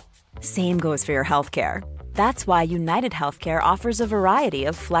on. Same goes for your healthcare. That's why United Healthcare offers a variety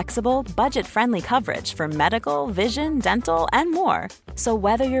of flexible, budget-friendly coverage for medical, vision, dental, and more. So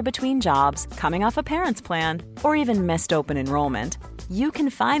whether you're between jobs, coming off a parent's plan, or even missed open enrollment, you can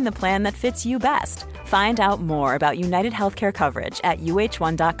find the plan that fits you best. Find out more about United Healthcare coverage at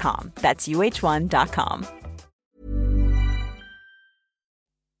uh1.com. That's uh1.com.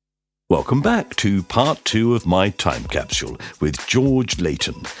 Welcome back to part 2 of my time capsule with George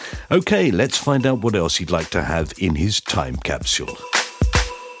Layton. OK, let's find out what else he'd like to have in his time capsule.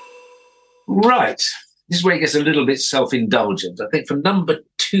 Right. This is where it gets a little bit self-indulgent. I think for number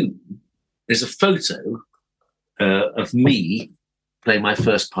 2, there's a photo of me playing my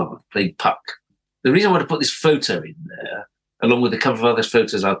first part, playing Puck. The reason I want to put this photo in there, along with a couple of other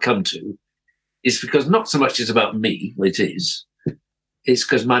photos I'll come to, is because not so much it's about me, well, it is. It's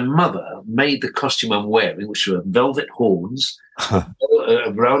because my mother made the costume I'm wearing, which were velvet horns, a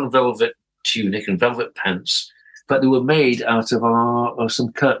brown velvet tunic and velvet pants, but they were made out of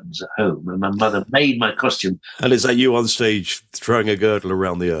some curtains at home. And my mother made my costume. And is that you on stage throwing a girdle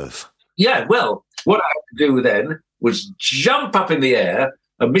around the earth? Yeah, well, what I had to do then was jump up in the air,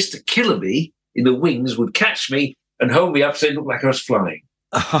 and Mr. Killerby in the wings would catch me and hold me up so it looked like I was flying.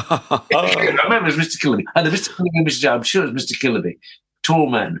 I remember it was Mr. Killerby. And the Mr. Killerby, I'm sure it was Mr. Killerby.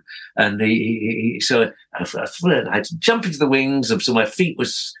 Tall man, and so I had to jump into the wings, and so my feet it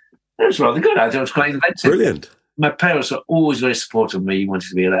was rather good. I thought it was quite inventive. Brilliant. My parents were always very supportive of me wanting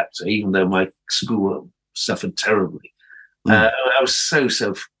to be an actor, even though my schoolwork suffered terribly. I was so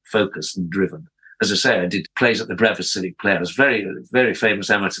focused and driven. As I say, I did plays at the Bradford Civic Playhouse, very, very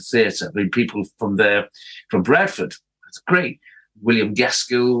famous amateur theatre. I mean, people from Bradford. That's great. William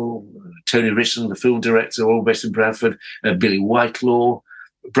Gaskell, Tony Risson, the film director, all based in Bradford, Billy Whitelaw,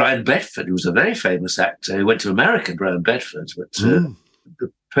 Brian Bedford, who was a very famous actor who went to America, Brian Bedford. But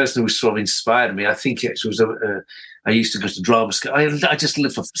the person who sort of inspired me, I think it was, I used to go to drama school. I just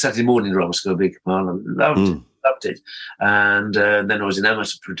lived for Saturday morning drama school, big man. I loved it. And then I was in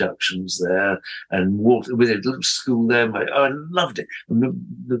amateur productions there and walked with a little school there. I loved it.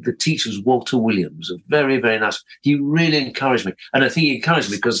 The teacher was Walter Williams, a very, very nice. He really encouraged me. And I think he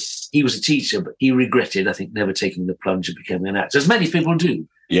encouraged me because he was a teacher, but he regretted, I think, never taking the plunge of becoming an actor, as many people do.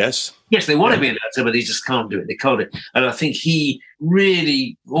 Yes. Yes, they want to be an actor, but they just can't do it. They can't do it. And I think he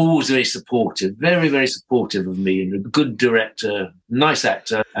really always very supportive, very, very supportive of me, and a good director, nice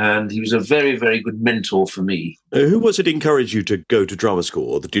actor, and he was a very, very good mentor for me. Who was it encouraged you to go to drama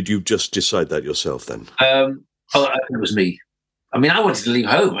school, or did you just decide that yourself then? I think it was me. I mean, I wanted to leave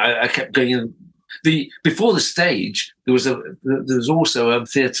home. I kept going in. Before the stage, there was also a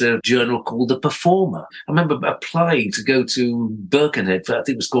theatre journal called The Performer. I remember applying to go to Birkenhead for, I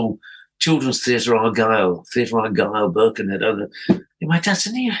think it was called Children's Theatre Argyle, Birkenhead. My dad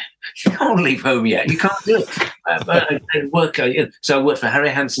said, you can't leave home yet. You can't do it. So I worked for Harry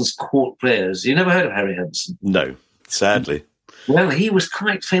Hanson's Court Players. You never heard of Harry Hanson? No, sadly. Well, he was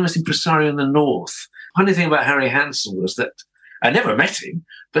quite famous impresario in the North. Funny thing about Harry Hanson was that I never met him,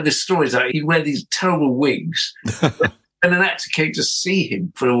 but the stories are he'd wear these terrible wigs. And an actor came to see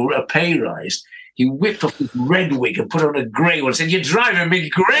him for a pay rise. He whipped off his red wig and put on a grey one and said, "You're driving me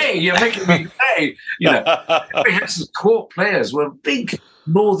grey. You're making me grey." Harry Hanson's Court Players were big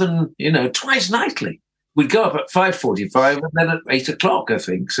northern, twice nightly. We'd go up at 5:45 and then at 8 o'clock, I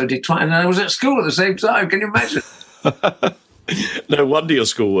think. So did twice, and I was at school at the same time. Can you imagine? No wonder your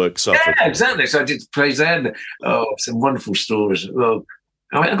schoolwork suffered. Yeah, exactly. So I did plays there. Some wonderful stories. Well,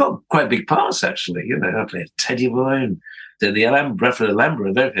 I got quite big parts, actually. I played Teddy Boy and the Bradford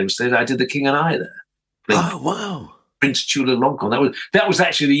Alhambra, a very famous stage. I did The King and I there. Oh, wow. Prince Chulalongkorn. That was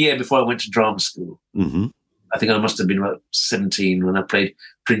actually the year before I went to drama school. Mm-hmm. I think I must have been about 17 when I played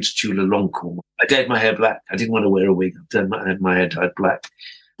Prince Chulalongkorn. I dyed my hair black. I didn't want to wear a wig. I had my hair dyed black.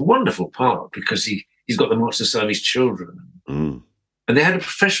 A wonderful part because he's got the marks of Siamese children. Mm. And they had a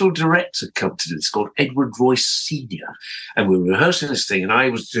professional director come to do this called Edward Royce Sr. And we were rehearsing this thing and I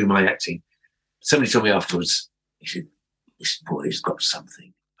was doing my acting. Somebody told me afterwards, he said, "This boy's got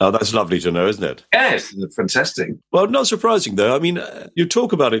something." Oh, that's lovely to know, isn't it? Yes, fantastic. Well, not surprising, though. I mean, you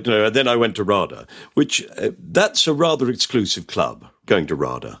talk about it, and then I went to RADA, which that's a rather exclusive club, going to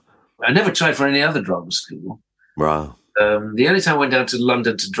RADA. I never tried for any other drama school. Wow. The only time I went down to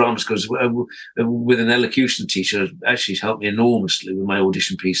London to drama school was with an elocution teacher. Actually helped me enormously with my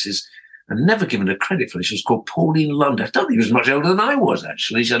audition pieces. And never given her credit for it. She was called Pauline Lund. I don't think she was much older than I was,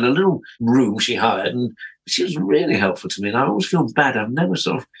 actually. She had a little room she hired, and she was really helpful to me. And I always feel bad. I've never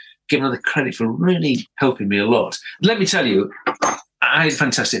sort of given her the credit for really helping me a lot. Let me tell you, I had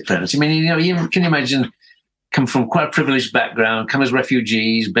fantastic parents. I mean, can you imagine, come from quite a privileged background, come as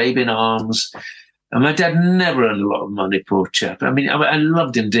refugees, baby in arms. And my dad never earned a lot of money, poor chap. I mean, I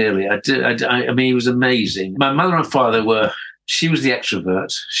loved him dearly. I mean, he was amazing. My mother and father she was the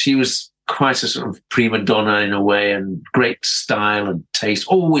extrovert. She was quite a sort of prima donna in a way, and great style and taste,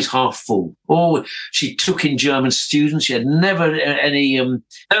 always half full. She took in German students. She had never any,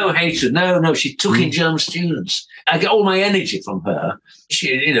 no hatred. No, she took in German students. I get all my energy from her.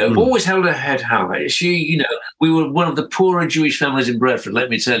 She, always held her head high. She, we were one of the poorer Jewish families in Bradford, let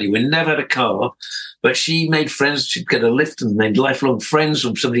me tell you. We never had a car, but she made friends. She'd get a lift and made lifelong friends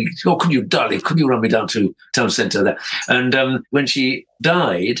from somebody. Oh, could you run me down to town centre there? And when she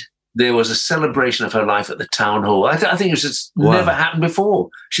died, there was a celebration of her life at the town hall. I think it was just never happened before.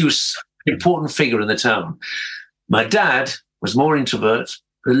 She was an important figure in the town. My dad was more introvert.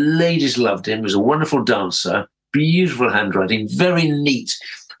 The ladies loved him. He was a wonderful dancer, beautiful handwriting, very neat.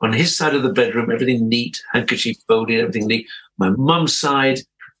 On his side of the bedroom, everything neat, handkerchief folded, everything neat. My mum's side,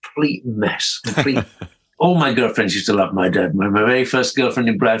 complete mess. All my girlfriends used to love my dad. My very first girlfriend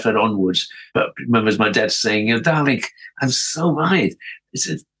in Bradford onwards. But remembers my dad saying, darling, I'm so worried. He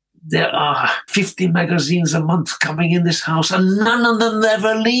said, there are 50 magazines a month coming in this house and none of them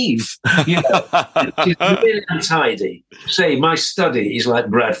ever leave. She's really untidy. Say, my study is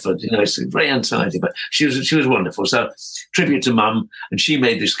like Bradford, it's very untidy, but she was wonderful. So tribute to Mum, and she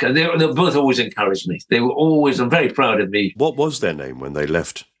made this. They both always encouraged me. They were always, I'm very proud of me. What was their name when they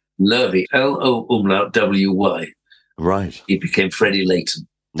left? Lurvy, L-O-W-Y. Right. He became Freddie Layton.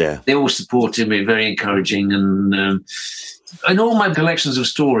 Yeah. They always supported me, very encouraging, and all my collections of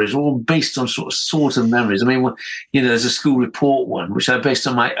stories are all based on sort of memories. I mean, there's a school report one, which I based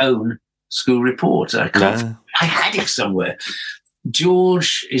on my own school report. I had it somewhere.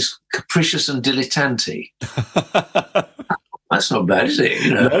 George is capricious and dilettante. That's not bad, is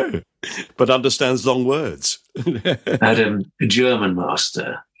it? No, but understands long words. I had a German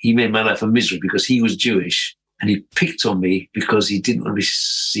master. He made my life a misery because he was Jewish. And he picked on me because he didn't want to be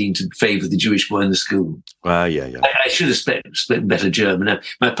seen to favour the Jewish boy in the school. Yeah. I should have spoken better German. Now,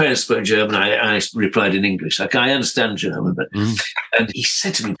 my parents spoke German. I replied in English. I understand German. And he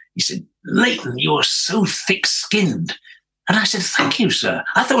said to me, Layton, you're so thick-skinned. And I said, thank you, sir.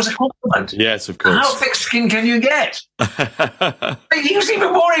 I thought it was a compliment. Yes, of course. How thick-skinned can you get? He was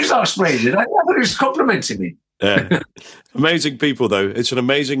even more exasperated. I thought he was complimenting me. Yeah. Amazing people, though. It's an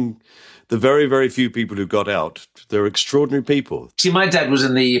amazing... The very, very few people who got out, they're extraordinary people. See, my dad was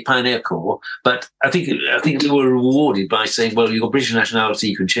in the Pioneer Corps, but I think they were rewarded by saying, well, you've got British nationality,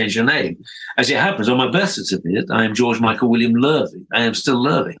 you can change your name. As it happens, on my birth certificate, I am George Michael William Lurvy. I am still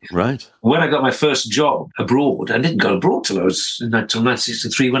Lurvy. Right. When I got my first job abroad, I didn't go abroad till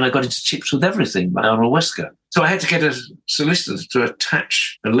 1963 when I got into Chips with Everything by Arnold Wesker. So I had to get a solicitor to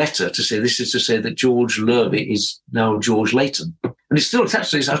attach a letter to say, this is to say that George Lurvy is now George Layton. And it's still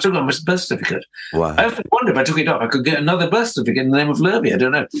attached to this. I still got my birth certificate. Wow. I often wonder if I took it off, I could get another birth certificate in the name of Lurvy. I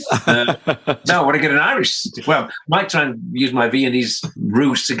don't know. Now I want to get an Irish. Well, I might try and use my Viennese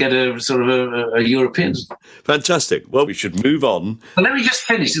roots to get a sort of a European. Fantastic. Well, we should move on. But let me just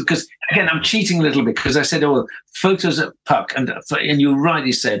finish, because, again, I'm cheating a little bit, because I said, photos at Puck. And you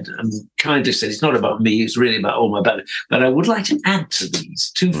rightly said, and kindly said, it's not about me, it's really about all my background. But I would like to add to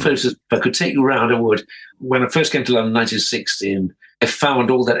these two photos. If I could take you around, I would. When I first came to London in 1960, and I found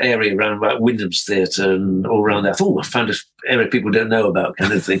all that area around about Wyndham's Theatre and all around there. I thought, I found an area people don't know about,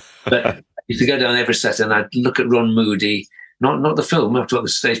 kind of thing. But I used to go down every Saturday and I'd look at Ron Moody, not the film, I've got the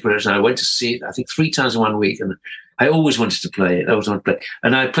stage production. I went to see it, I think, 3 times in 1 week. And I always wanted to play it.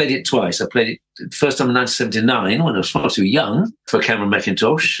 And I played it twice. I played it first time in 1979 when I was far too young for Cameron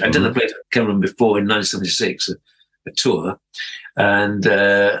McIntosh. I didn't play Cameron before in 1976, a tour. And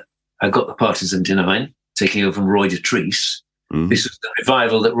I got the part in 79, taking over from Roy de Treese. This was the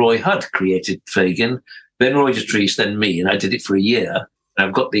revival that Roy Hudd created, Fagin, then Roy de Treese, then me, and I did it for a year.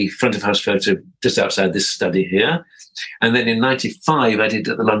 I've got the front of house photo just outside this study here. And then in 95, I did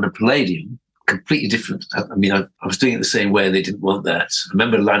it at the London Palladium, completely different. I mean, I was doing it the same way, they didn't want that. I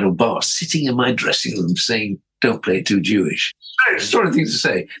remember Lionel Barr sitting in my dressing room saying, don't play it too Jewish. Very extraordinary thing to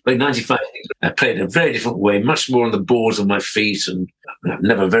say. But in 95, I played in a very different way, much more on the balls of my feet, and I'm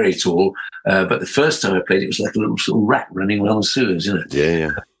never very tall. But the first time I played, it was like a little sort of rat running around the sewers,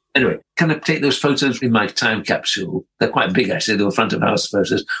 Yeah. Anyway, can I take those photos in my time capsule? They're quite big, actually. They were front of house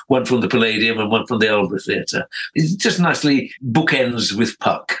photos, one from the Palladium and one from the Aldborough Theatre. It's just nicely bookends with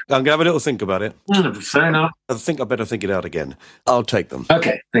Puck. I'm going to have a little think about it. Fair enough. I think I better think it out again. I'll take them.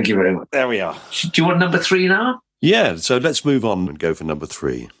 Okay, thank you very much. There we are. Do you want number 3 now? Yeah, so let's move on and go for number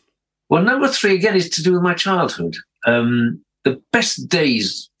 3. Well, number 3, again, is to do with my childhood. The best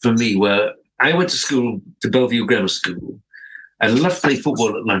days for me were, I went to school, to Bellevue Grammar School. I loved to play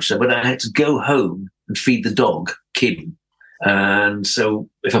football at lunchtime, but I had to go home and feed the dog, Kim. And so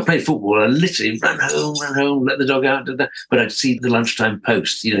if I played football, I literally ran home, let the dog out. But I'd see the lunchtime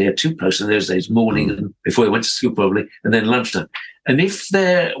post. You had 2 posts in those days, morning and before I went to school probably, and then lunchtime. And if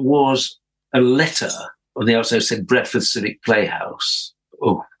there was a letter on the outside that said Bradford Civic Playhouse,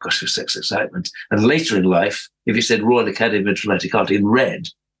 oh gosh, it's sex excitement. And later in life, if you said Royal Academy of Dramatic Art in red,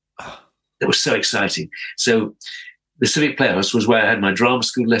 it was so exciting. So the Civic Playhouse was where I had my drama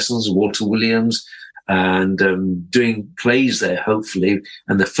school lessons, Walter Williams, and doing plays there, hopefully.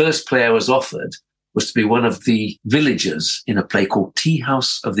 And the first play I was offered was to be one of the villagers in a play called Tea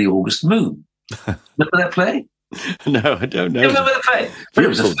House of the August Moon. Remember that play? No, I don't know. You remember the play?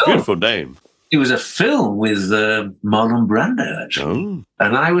 Beautiful name. It was a film with Marlon Brando, actually. Oh.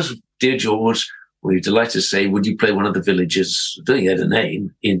 And I was, dear George, we're delighted to say, would you play one of the villagers? I don't think he had a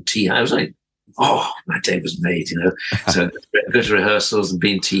name in Tea House. I was like, oh, my day was made, So I go to rehearsals and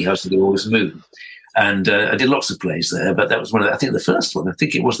be in Tea House of the August Moon. And I did lots of plays there, but that was I think the first one. I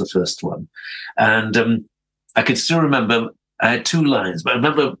think it was the first one. And I can still remember, I had 2 lines, but I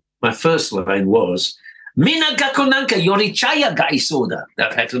remember my first line was, Mina gakonanka yorichaya ga isoda.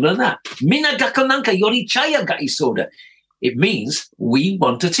 I had to learn that. Mina gakonanka yorichaya ga isoda. It means we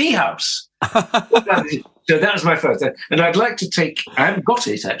want a tea house. So that was my first. And I'd like to take, I haven't got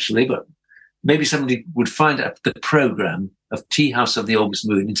it actually, but maybe somebody would find out the program of Tea House of the August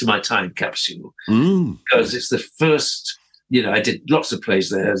Moon into my time capsule. Because it's the first, I did lots of plays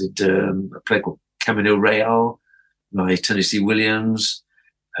there. I did a play called Camino Real by Tennessee Williams.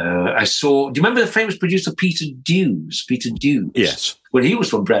 I saw, do you remember the famous producer Peter Dews? Yes. Well, he was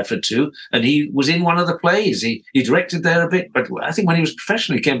from Bradford too, and he was in one of the plays. He directed there a bit, but I think when he was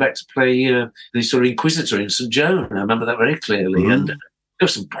professional, he came back to play the sort of Inquisitor in St. Joan. I remember that very clearly. And there were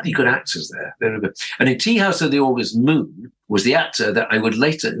some bloody good actors there. Very good. And in Tea House of the August Moon was the actor that I would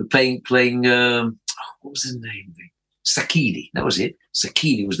later playing. What was his name? Sakidi. That was it.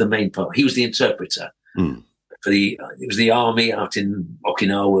 Sakidi was the main part. He was the interpreter. It was the army out in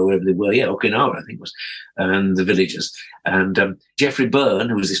Okinawa, wherever they were. Yeah, Okinawa, I think it was, and the villagers. And Geoffrey Byrne,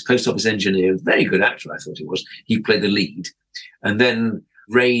 who was this post office engineer, very good actor, I thought he was. He played the lead. And then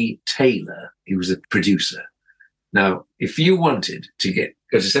Taylor, he was a producer. Now, if you wanted to go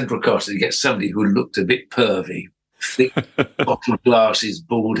to Central Castle to get somebody who looked a bit pervy, thick bottle glasses,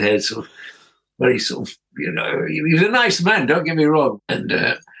 bald head, sort of very sort of, he was a nice man, don't get me wrong. And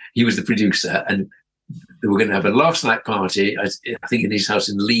he was the producer. And they were going to have a last night party, I think in his house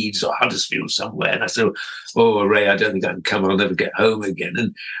in Leeds or Huddersfield somewhere. And I said, oh, Ray, I don't think I can come. I'll never get home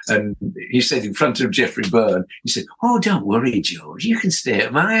again. And he said in front of Geoffrey Byrne, he said, oh, don't worry, George. You can stay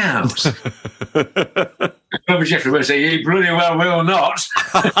at my house. I remember Geoffrey Byrne saying, you bloody well will not.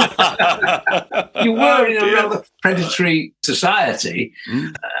 You were in a rather predatory society.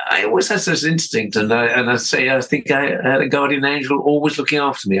 I always had this instinct, and I think I had a guardian angel always looking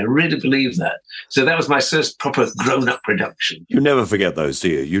after me. I really believe that. So that was my first proper grown-up production. You never forget those, do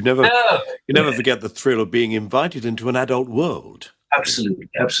you? You never forget the thrill of being invited into an adult world. Absolutely,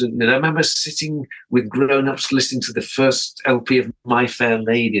 absolutely. And I remember sitting with grown-ups listening to the first LP of My Fair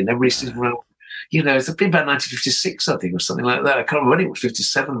Lady, and everybody sitting around. It's been about 1956, I think, or something like that. I can't remember when it was,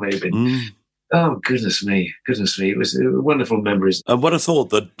 57 maybe. Oh, goodness me. It was wonderful memories. And what a thought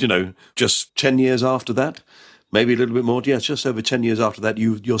that, just 10 years after that, maybe a little bit more, just over 10 years after that,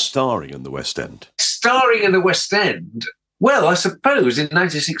 you're starring in the West End. Starring in the West End? Well, I suppose in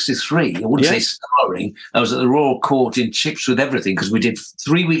 1963, I wouldn't say starring, I was at the Royal Court in Chips with Everything, because we did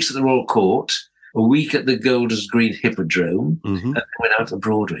 3 weeks at the Royal Court, a week at the Golders Green Hippodrome, and then went out to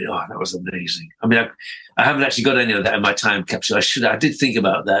Broadway. Oh, that was amazing. I mean, I haven't actually got any of that in my time capsule. I did think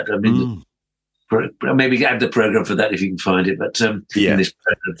about that. I mean, maybe add the program for that if you can find it. But in this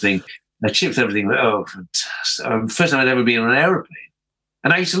thing, I chipped everything. Oh, fantastic. First time I'd ever been on an aeroplane.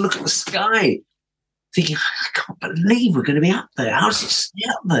 And I used to look at the sky thinking, I can't believe we're going to be up there. How does it stay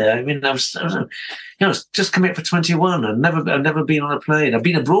up there? I mean, I was just coming up for 21. I've never been on a plane. I've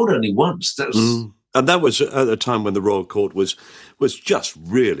been abroad only once. And that was at a time when the Royal Court was just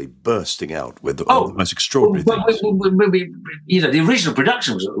really bursting out with the most extraordinary things. The original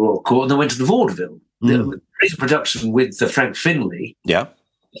production was at the Royal Court, and then went to the vaudeville. The original production with Frank Finlay,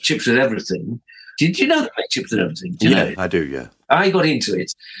 Chips with Everything. Did you know that Chips with Everything? I do, yeah. I got into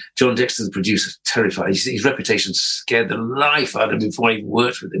it. John Dexter, the producer, terrified. His reputation scared the life out of him before I even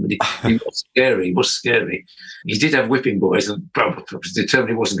worked with him. And he was scary. He did have whipping boys, and probably was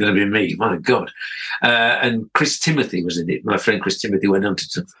determined it wasn't going to be me. My God. And Chris Timothy was in it. My friend Chris Timothy went on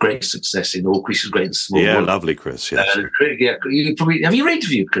to great success in All Creatures Great and Small. Yeah, lovely Chris, yes. Have you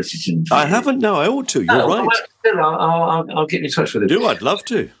interviewed Chris? I haven't, no. I ought to. You're right. Well, I'll get in touch with him. I'd love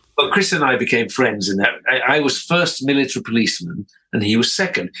to. Well, Chris and I became friends in that. I was first military policeman and he was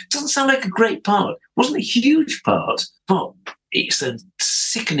second. Doesn't sound like a great part. Wasn't a huge part, but it's a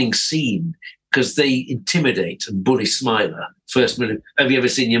sickening scene because they intimidate and bully Smiler. First minute, have you ever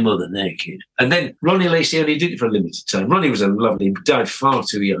seen your mother naked? And then Ronnie Lacey only did it for a limited time. Ronnie was a lovely, died far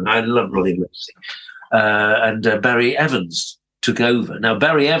too young. I love Ronnie Lacey. And Barry Evans took over. Now,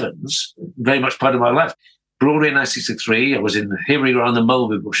 Barry Evans, very much part of my life. Broadway in 1963, I was in Here We Are on the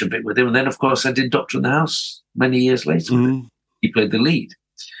Mulberry Bush a bit with him. And then, of course, I did Doctor in the House many years later. He played the lead.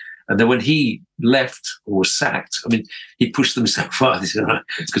 And then when he left or was sacked, I mean, he pushed them so far,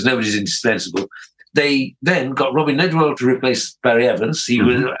 because nobody's indispensable. They then got Robin Nedwell to replace Barry Evans. He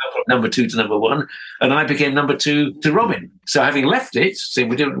was from number 2 to number 1, and I became number 2 to Robin. So having left it, saying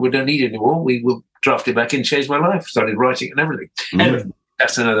we don't need it anymore, we will draft it back in, changed my life, started writing and everything. Anyway,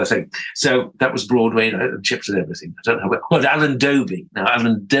 that's another thing. So that was Broadway and chips and everything. I don't know. Well, Alan Doby. Now,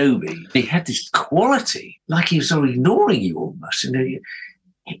 Alan Doby, he had this quality, like he was sort of ignoring you almost.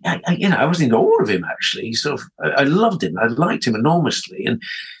 I was in awe of him, actually. I loved him. I liked him enormously. And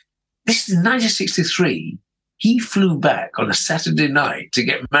this is 1963. He flew back on a Saturday night to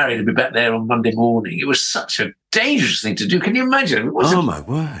get married and be back there on Monday morning. It was such a dangerous thing to do. Can you imagine? My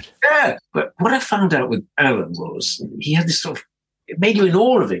word. Yeah. But what I found out with Alan was he had this it made you in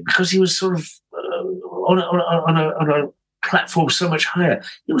awe of him because he was sort of on a platform so much higher.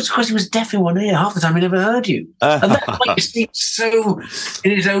 It was because he was deaf in one ear. Half the time he never heard you. And that's why he seemed so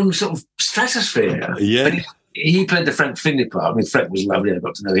in his own sort of stratosphere. Yeah. But he played the Frank Finlay part. I mean, Frank was lovely. I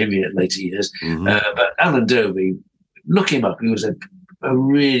got to know him in later years. But Alan Doby, look him up. He was a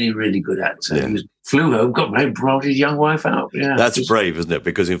really, really good actor. Yeah. He flew home, got married, brought his young wife out. Yeah, That's brave, isn't it?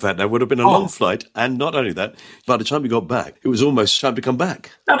 Because, in fact, that would have been a long flight. And not only that, by the time we got back, it was almost time to come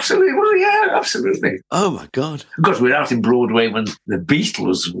back. Absolutely. Well, yeah, absolutely. Oh, my God. Of course, we were out in Broadway when the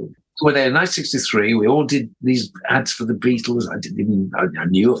Beatles were there in 1963. We all did these ads for the Beatles. I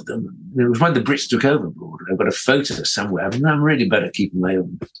knew of them. It was when the Brits took over Broadway. I've got a photo somewhere. I mean, I'm really better at keeping my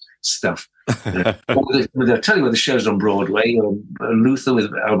own stuff. I'll tell you what the shows on Broadway. Luther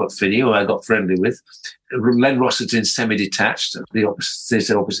with Albert Finney, who I got friendly with. Len Rossiter Semi-Detached, the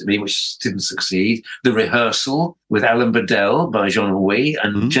theatre opposite me, which didn't succeed. The Rehearsal with Alan Bedell by Jean Louis,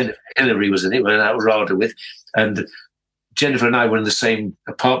 and Jennifer Hillary was in it, when I was rather with. And Jennifer and I were in the same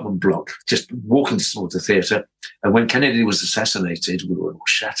apartment block, just walking towards the theatre. And when Kennedy was assassinated, we were all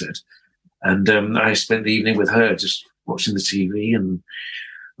shattered. And I spent the evening with her, just watching the TV. And,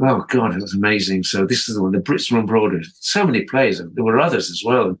 oh, God, it was amazing. So this is the one. The Brits were on Broadway. So many plays. There were others as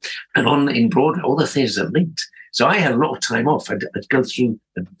well. And in Broadway, all the theatres are linked. So I had a lot of time off. I'd go through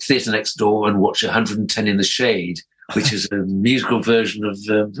the theatre next door and watch 110 in the Shade, which is a musical version of...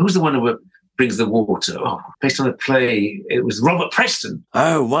 who was the one who brings the water? Oh, based on a play. It was Robert Preston.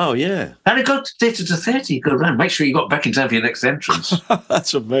 Oh, wow, yeah. And it got theatre to theatre. You go around. Make sure you got back in time for your next entrance.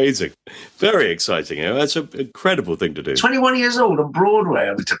 That's amazing. Very exciting. That's an incredible thing to do. 21 years old on Broadway.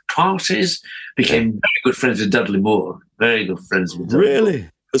 I went to parties, became very good friends with Dudley Moore. Very good friends with Dudley Moore. Really?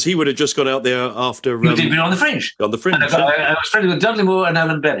 Because he would have just gone out there after... He did be on the Fringe. On the Fringe. And I was friends with Dudley Moore and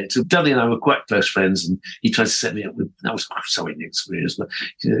Alan Bennett. So Dudley and I were quite close friends, and he tried to set me up with... I was so inexperienced, but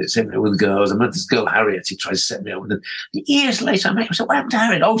he set me up with girls. I met this girl, Harriet. He tried to set me up with her. Years later, I met him. I said, what happened to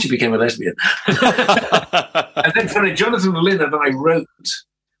Harriet? Oh, she became a lesbian. And then finally, Jonathan Lynn and I wrote...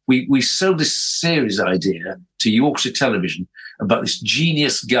 We sold this series idea to Yorkshire Television about this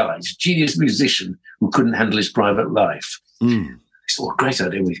genius guy, this genius musician who couldn't handle his private life. It's a great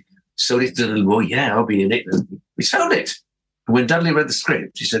idea. We sold it to Dudley Moore. Yeah, I'll be in it. And we sold it. And when Dudley read the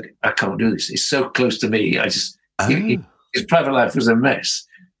script, he said, I can't do this. It's so close to me. His private life was a mess.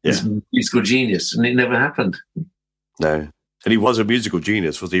 Yeah. He's a musical genius, and it never happened. No. And he was a musical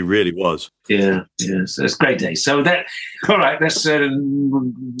genius, he really was. Yeah. So it's a great day. So all right, that's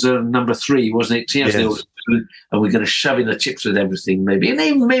number 3, wasn't it? Yes. And we're going to shove in the chips with everything, maybe.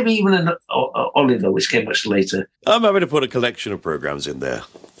 And maybe even an Oliver, which came much later. I'm having to put a collection of programmes in there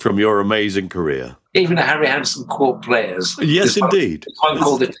from your amazing career. Even the Harry Hansen Court Players. Yes, indeed. One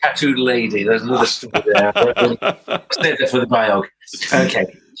called The Tattooed Lady. There's another story there. Stay there for the biog. Okay.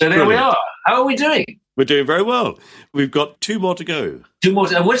 So there we are. How are we doing? We're doing very well. We've got 2 more to go. 2 more.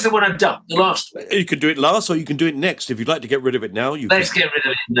 And what's the one I've done? The last one? You can do it last or you can do it next. If you'd like to get rid of it now, Let's get rid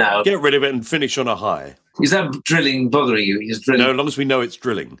of it now. Get rid of it and finish on a high. Is that drilling bothering you? Is drilling? No, as long as we know it's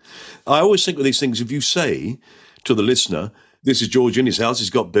drilling. I always think with these things, if you say to the listener, this is George in his house,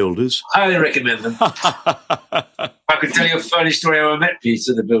 he's got builders. Highly recommend them. I could tell you a funny story how I met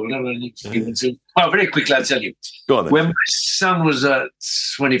Peter, the builder. Very quickly, I'll tell you. Go on then. When my son was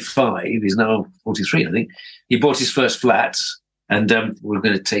 25, he's now 43, I think, he bought his first flat, and we were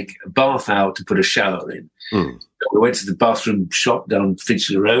going to take a bath out to put a shower in. So we went to the bathroom shop down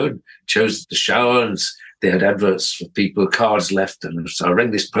Finchley Road, chose the shower, and They had adverts for people, cards left. And so I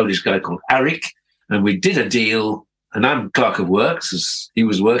rang this Polish guy called Arik, and we did a deal. And I'm clerk of works, as he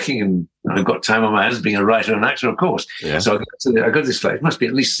was working, and I've got time on my hands being a writer and actor, of course. Yeah. So I got this flat. It must be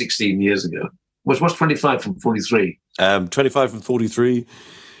at least 16 years ago. What's 25 from 43? 25 from 43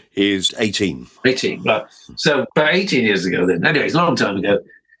 is 18. 18, right. So about 18 years ago then. Anyway, it's a long time ago.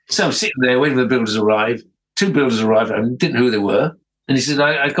 So I'm sitting there waiting for the builders to arrive. 2 builders arrived. I didn't know who they were. And he said,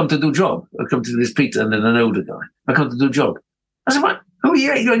 I come to do a job. I come to do this Peter, and then an older guy. I come to do a job. I said, what? Oh,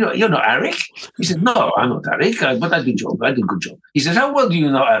 yeah, you're not Arik? He said, no, I'm not Arik, but I do a job. I do a good job. He said, how well do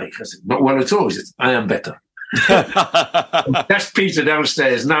you know Arik? I said, not well at all. He said, I am better. That's Peter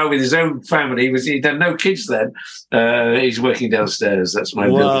downstairs now with his own family. He had no kids then. He's working downstairs. That's my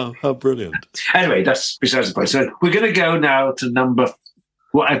building. How brilliant. Anyway, that's besides the point. So we're going to go now to number...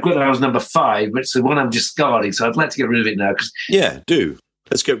 Well, I've got that was number 5, but it's the one I'm discarding, so I'd like to get rid of it now. Yeah, do.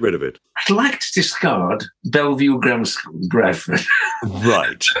 Let's get rid of it. I'd like to discard Bellevue Grammar School, Bradford.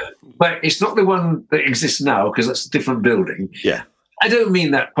 Right. But it's not the one that exists now, because that's a different building. Yeah. I don't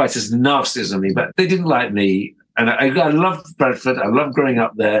mean that quite as nasty as me, but they didn't like me. And I loved Bradford. I loved growing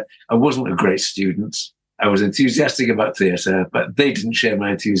up there. I wasn't a great student. I was enthusiastic about theatre, but they didn't share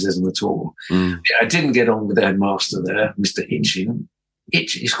my enthusiasm at all. Mm. I didn't get on with the headmaster there, Mr. Hitchin.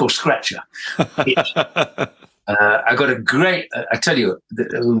 He's called Scratcher. I got a great, I tell you,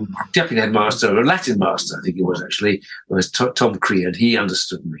 the deputy headmaster, or Latin master, I think he was actually, was Tom Crean. He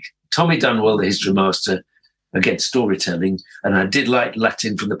understood me. Tommy Dunwell, the history master, again, storytelling. And I did like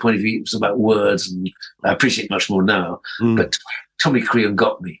Latin from the point of view, it was about words, and I appreciate it much more now. Mm. But Tommy Crean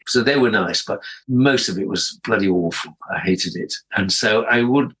got me. So they were nice, but most of it was bloody awful. I hated it. And so I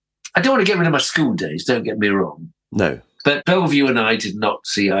don't want to get rid of my school days, don't get me wrong. No. But Bellevue and I did not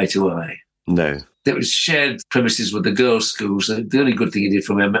see eye to eye. No. There was shared premises with the girls' school. So the only good thing he did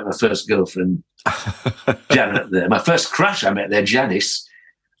for me, I met my first girlfriend, Janet, there. My first crush, I met there, Janice.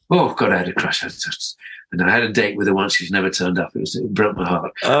 Oh, God, I had a crush. And I had a date with her once. She's never turned up. It broke my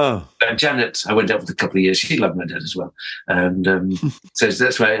heart. Oh. And Janet, I went out for a couple of years. She loved my dad as well. And so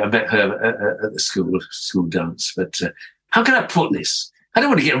that's why I met her at the school dance. But how can I put this? I don't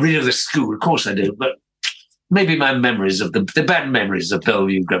want to get rid of the school. Of course I do. But maybe my memories of the bad memories of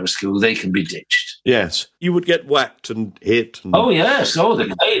Bellevue Grammar School, they can be ditched. Yes. You would get whacked and hit. Oh, yes. Oh,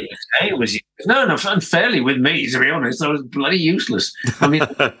 the day was... No, unfairly with me, to be honest. I was bloody useless. I mean,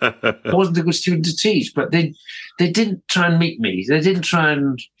 I wasn't a good student to teach, but they didn't try and meet me. They didn't try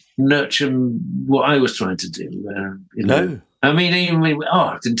and nurture what I was trying to do. No. I mean,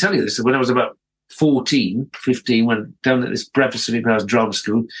 I didn't tell you this. When I was about 15, went down at this Bradford Civic House drama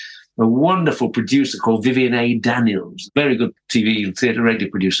school, a wonderful producer called Vivian A. Daniels, very good TV and theatre radio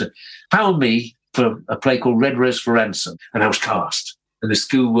producer, found me for a play called Red Rose for Ransom, and I was cast. And the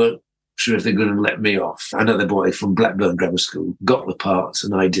school weren't sure if they're going to let me off. Another boy from Blackburn Grammar School got the part,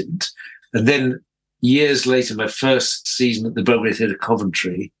 and I didn't. And then years later, my first season at the Belgrade Theatre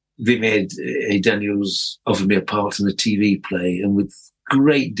Coventry, Vivian A. Daniels offered me a part in a TV play, and with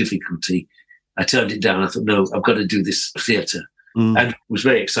great difficulty, I turned it down. I thought, no, I've got to do this theatre. Mm. And it was a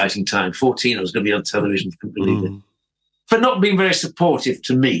very exciting time. 14, I was going to be on television. Couldn't believe it. But not being very supportive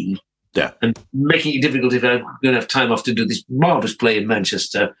to me, yeah, and making it difficult if I'm going to have time off to do this marvellous play in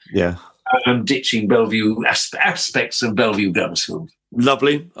Manchester. Yeah. I'm ditching Bellevue, aspects of Bellevue Grammar School.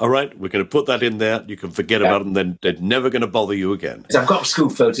 Lovely. All right. We're going to put that in there. You can forget about them, then they're never going to bother you again. I've got school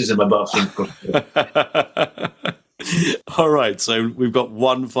photos in my bathroom. All right. So we've got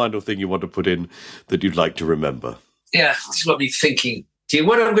one final thing you want to put in that you'd like to remember. Yeah, this is what I'm thinking. Do you know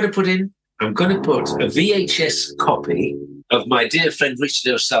what I'm going to put in? I'm going to put a VHS copy of my dear friend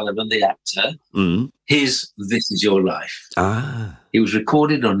Richard O'Sullivan, the actor, his This Is Your Life. Ah. It was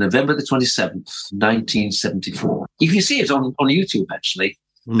recorded on November the 27th, 1974. You can see it on YouTube, actually.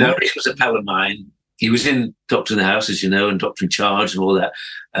 Now, Rich was a pal of mine. He was in Doctor in the House, as you know, and Doctor in Charge and all that.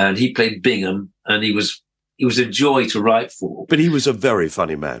 And he played Bingham, and he was a joy to write for. But he was a very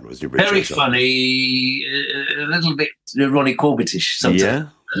funny man, wasn't he, Richard? Very funny, a little bit Ronnie Corbettish sometimes. Yeah.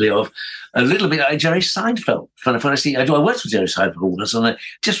 A little bit like Jerry Seinfeld. I worked with Jerry Seinfeld once, and I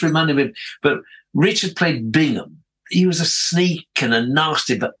just reminded me. But Richard played Bingham. He was a sneak and a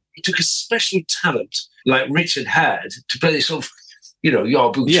nasty, but it took a special talent like Richard had to play this sort of,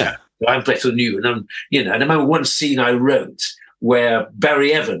 Yarbucha. I'm better than you. And and I remember one scene I wrote where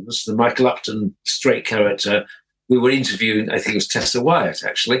Barry Evans, the Michael Upton straight character, we were interviewing, I think it was Tessa Wyatt,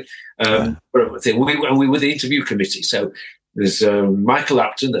 actually. We were the interview committee. So there's Michael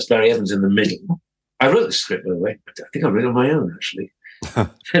Upton, that's Barry Evans in the middle. I wrote the script, by the way. I think I wrote it on my own, actually.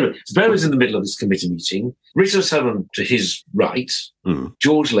 Anyway, so Barry was in the middle of this committee meeting. Richard Sullivan to his right,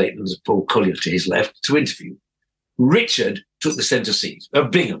 George Layton and Paul Collier to his left to interview. Richard took the centre seat.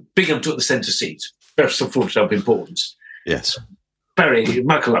 Bingham took the centre seat. That's for self-importance. Yes.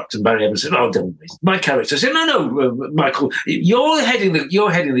 Michael Upton, Barry Evans said, "Oh, don't worry." My character said, "No, Michael, you're heading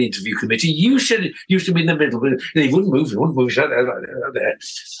the interview committee. You should be in the middle." And he wouldn't move. Shut there. A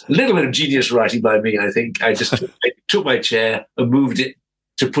little bit of genius writing by me, I think. I just took my chair and moved it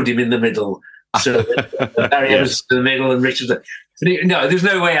to put him in the middle. So Barry Evans was in the middle and Richard. No, there's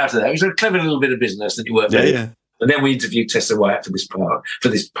no way out of that. It was a clever little bit of business that you worked with. Yeah. And then we interviewed Tessa Wyatt for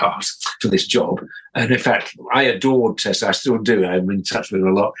this job. And in fact, I adored Tessa. I still do. I'm in touch with her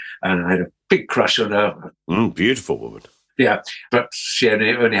a lot. And I had a big crush on her. Beautiful woman. Yeah, but she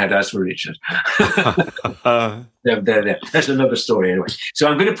only had eyes for Richard. There. That's another story anyway. So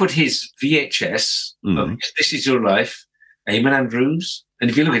I'm going to put his VHS of This Is Your Life, Eamon Andrews. And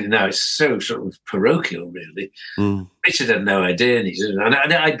if you look at it now, it's so sort of parochial, really. Richard had no idea. And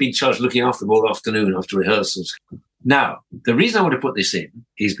I'd been charged looking after them all afternoon after rehearsals. Now, the reason I want to put this in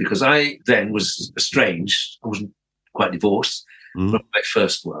is because I then was estranged. I wasn't quite divorced from my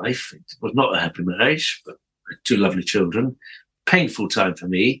first wife. It was not a happy marriage, but two lovely children. Painful time for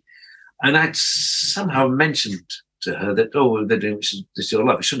me. And I'd somehow mentioned to her that, they're doing This Is Your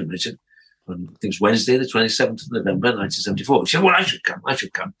Life. I shouldn't have mentioned. I think it was Wednesday, the 27th of November, 1974. She said, "Well, I should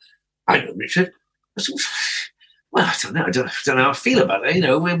come. I know, Richard." I said, "Well, I don't know. I don't know how I feel about it.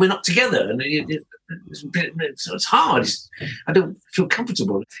 We're not together. And it's hard. I don't feel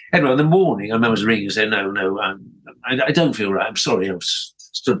comfortable." Anyway, in the morning, I was ringing and saying, "No, I don't feel right. I'm sorry. I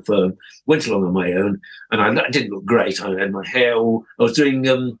stood firm, went along on my own, and I didn't look great. I had my hair all, I was doing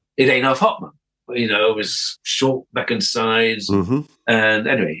It Ain't Half Hot, Man. It was short back and sides." And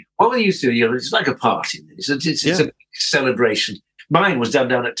anyway, what we used to do, it's like a party. It's a celebration. Mine was done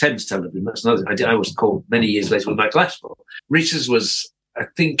down at Thames Television. That's another. I was called many years later with Michael Ashmore. Richard's was, I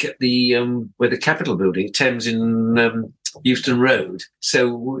think, at the where the Capitol building, Thames in Euston Road.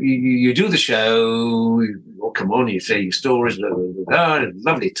 So you do the show, come on, you say your stories,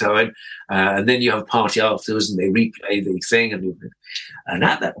 lovely time, and then you have a party afterwards, and they replay the thing, and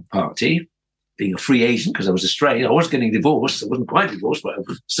at that party, being a free agent, because I was estranged, I was getting divorced. I wasn't quite divorced, but I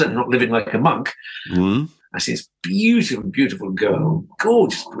was certainly not living like a monk. I see this beautiful girl,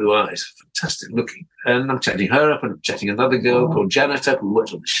 gorgeous blue eyes, fantastic looking. And I'm chatting her up, and I'm chatting another girl called Janet up, who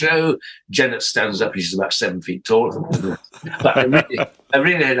works on the show. Janet stands up, she's about 7 feet tall. But I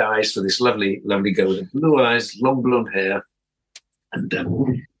really had eyes for this lovely girl with blue eyes, long blonde hair. And that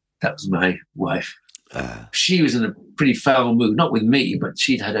was my wife. She was in a pretty foul mood, not with me, but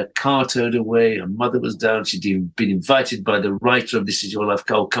she'd had her car towed away. Her mother was down. She'd been invited by the writer of This Is Your Life.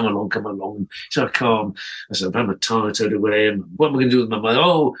 "Oh, come along. So calm. I said, "I'm a car towed away. And what am I going to do with my mother?"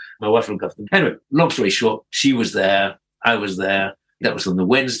 "Oh, my wife will go." Anyway, long story short, she was there. I was there. That was on the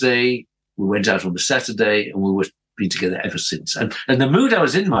Wednesday. We went out on the Saturday, and we were been together ever since. And the mood I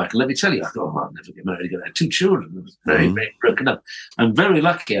was in, Michael, let me tell you, I thought, I'll never get married again. I had 2 children. I was very, very broken up. I'm very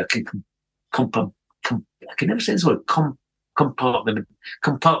lucky I can I can never say this word,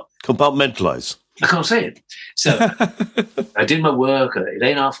 compartmentalize. I can't say it. So I did my work. It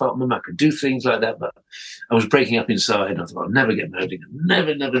ain't half hot, I could do things like that, but I was breaking up inside. I thought, I'll never get married again.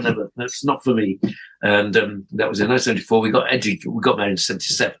 Never. That's not for me. And that was in 1974. We got married in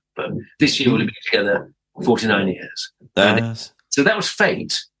 77. But this year we'll be together 49 years. So that was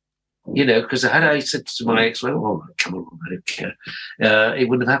fate. Because had I said to my ex, "Oh, come on, I don't care," it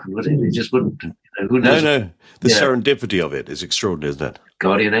wouldn't have happened, would it? It just wouldn't. No. The serendipity of it is extraordinary, isn't it?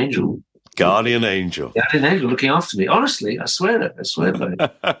 Guardian angel looking after me. Honestly, I swear by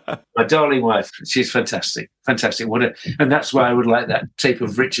it. My darling wife, she's fantastic. And that's why I would like that tape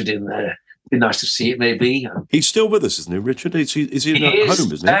of Richard in there. Be nice to see it, maybe. He's still with us, isn't he, Richard? Is he at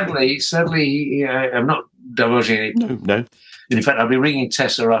home, isn't he? Sadly, I'm not divulging any. No. In fact, I'll be ringing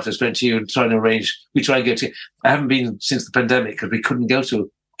Tessa after I spoke to you and trying to arrange. We try and go to. I haven't been since the pandemic because we couldn't go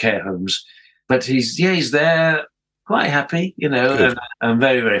to care homes. But he's there, quite happy, and I'm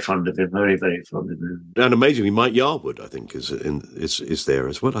very, very fond of him. Very, very fond of him. And amazingly, Mike Yarwood, I think, is there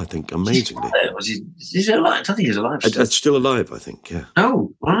as well. I think amazingly. Is he alive? I think he's alive. Still alive, I think. Yeah.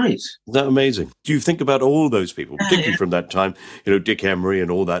 Oh, right. Isn't that amazing? Do you think about all those people, particularly from that time? Dick Emery and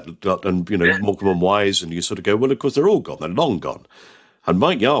all that, and Morecambe and Wise, and you sort of go, well, of course they're all gone. They're long gone. And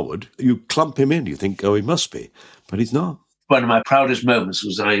Mike Yarwood, you clump him in, you think, oh, he must be, but he's not. One of my proudest moments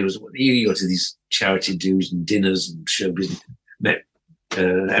was you go to these charity dues and dinners and show business. Met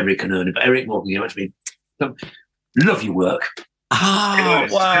Eric and Ernie, but Eric Morgan came up to me. "Love your work."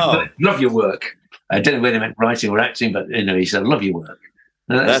 Wow! Love your work. I don't know whether he meant writing or acting, but he said, "Love your work."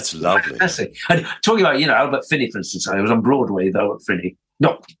 That's lovely. Fantastic. And talking about, Albert Finney, for instance, I was on Broadway with Albert Finney,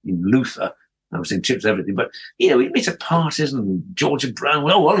 not in Luther. I was in Chips, everything, but we meet at parties, and Georgia Brown.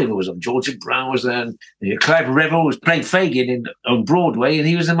 Well, Oliver was on. Georgia Brown was there, and Clive Revel was playing Fagin on Broadway, and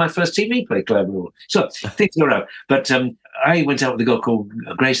he was in my first TV play, Clive Revel. So things are out. But I went out with a girl called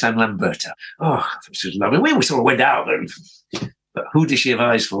Grace Ann Lamberta. Oh, this was lovely. We sort of went out, but who did she have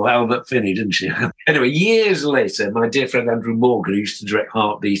eyes for? Albert Finney, didn't she? Anyway, years later, my dear friend Andrew Morgan, who used to direct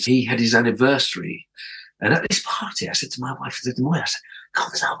Heartbeat, he had his anniversary. And at this party, I said to my wife, I said, God,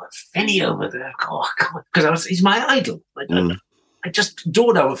 there's Albert Finney over there. God, because he's my idol. I just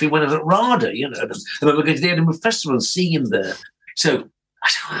adored Albert Finney when I was at RADA, I remember going to the Edinburgh Festival and seeing him there. So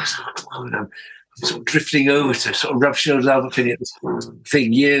I'm sort of drifting over to sort of rub shoulders with Albert Finney at this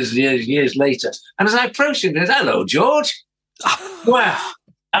thing years later. And as I approached him, I said, hello, George. Wow.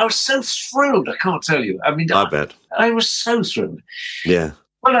 I was so thrilled, I can't tell you. I mean, I bet. I was so thrilled. Yeah.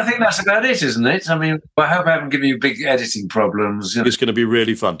 Well, I think that's about it, isn't it? I mean, I hope I haven't given you big editing problems. It's going to be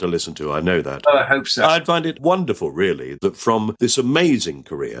really fun to listen to. I know that. Oh, I hope so. I'd find it wonderful, really, that from this amazing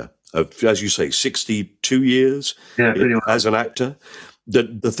career of, as you say, 62 years as an actor,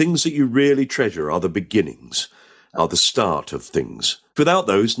 that the things that you really treasure are the beginnings, are the start of things. Without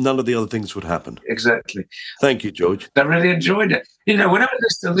those, none of the other things would happen. Exactly. Thank you, George. I really enjoyed it. When I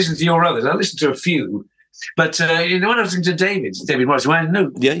listen to your others, I listened to a few. But, when I was listening to David Morris, I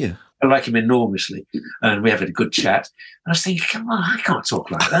know. Yeah. I like him enormously, and we have had a good chat. And I was thinking, come on, I can't talk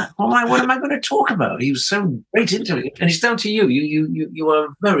like that. What am I going to talk about? He was so great into it. And it's down to you. You are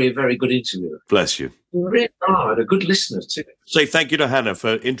a very, very good interviewer. Bless you. You really are, a good listener too. Say thank you to Hannah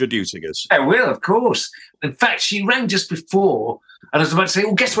for introducing us. I will, of course. In fact, she rang just before, and I was about to say,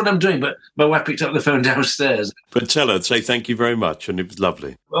 well, guess what I'm doing? But my wife picked up the phone downstairs. But tell her, say thank you very much, and it was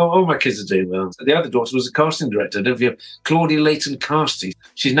lovely. Well, all my kids are doing well. The other daughter was a casting director. I don't know if you have Claudia Layton casting.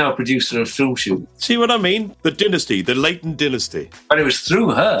 She's now a producer of film shoot. See what I mean? The dynasty, the Layton dynasty. And it was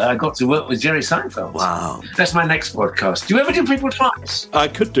through her I got to work with Jerry Seinfeld. Wow. That's my next podcast. Do you ever do people twice? I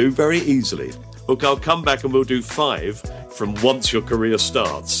could do very easily. Look, I'll come back and we'll do 5 from once your career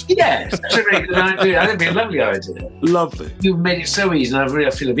starts. Yes, that's a really good idea. I think it'd be a lovely idea. Lovely. You've made it so easy, and I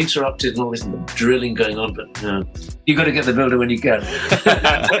feel I've interrupted and all this and the drilling going on, but you've got to get the builder when you can.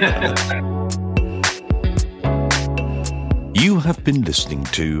 You have been listening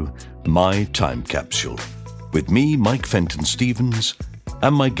to My Time Capsule with me, Mike Fenton Stevens,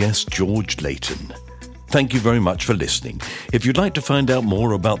 and my guest, George Layton. Thank you very much for listening. If you'd like to find out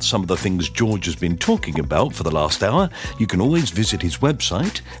more about some of the things George has been talking about for the last hour, you can always visit his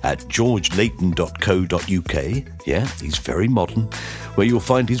website at georgelayton.co.uk. Yeah, he's very modern, where you'll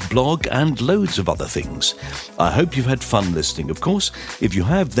find his blog and loads of other things. I hope you've had fun listening, of course. If you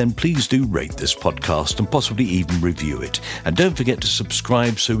have, then please do rate this podcast and possibly even review it. And don't forget to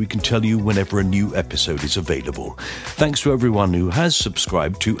subscribe so we can tell you whenever a new episode is available. Thanks to everyone who has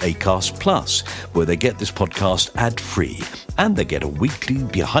subscribed to Acast Plus, where they get this podcast ad-free, and they get a weekly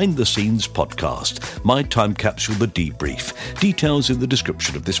behind-the-scenes podcast, My Time Capsule The Debrief. Details in the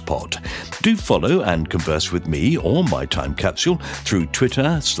description of this pod. Do follow and converse with me or My Time Capsule through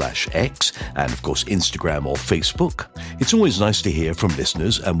Twitter/X and, of course, Instagram or Facebook. It's always nice to hear from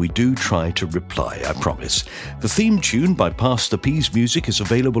listeners, and we do try to reply, I promise. The theme tune by Pastor P's Music is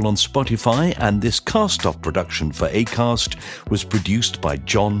available on Spotify, and this cast-off production for Acast was produced by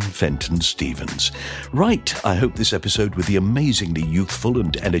John Fenton Stevens. Right, I hope this episode with the amazingly youthful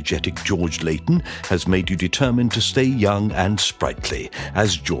and energetic George Layton has made you determined to stay young and sprightly,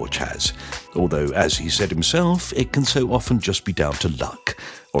 as George has. Although, as he said himself, it can so often just be down to luck,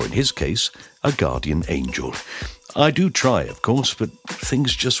 or in his case, a guardian angel. I do try, of course, but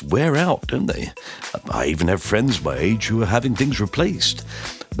things just wear out, don't they? I even have friends my age who are having things replaced.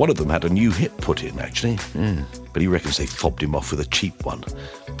 One of them had a new hip put in, actually. Yeah. But he reckons they fobbed him off with a cheap one.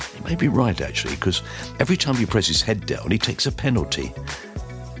 He may be right, actually, because every time he presses his head down, he takes a penalty.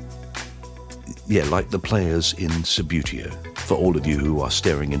 Yeah, like the players in Subbuteo. For all of you who are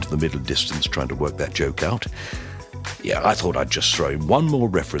staring into the middle distance trying to work that joke out. Yeah, I thought I'd just throw in one more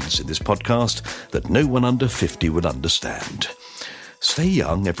reference in this podcast that no one under 50 would understand. Stay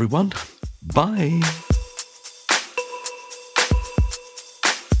young, everyone. Bye.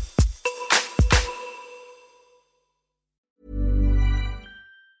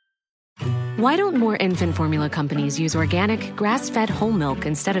 Why don't more infant formula companies use organic, grass-fed whole milk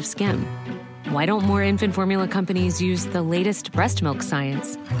instead of skim? Why don't more infant formula companies use the latest breast milk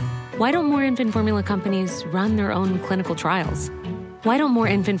science? Why don't more infant formula companies run their own clinical trials? Why don't more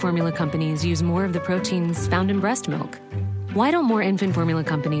infant formula companies use more of the proteins found in breast milk? Why don't more infant formula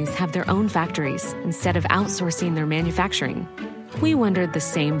companies have their own factories instead of outsourcing their manufacturing? We wondered the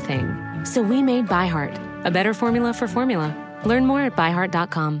same thing. So we made ByHeart, a better formula for formula. Learn more at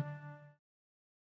byheart.com.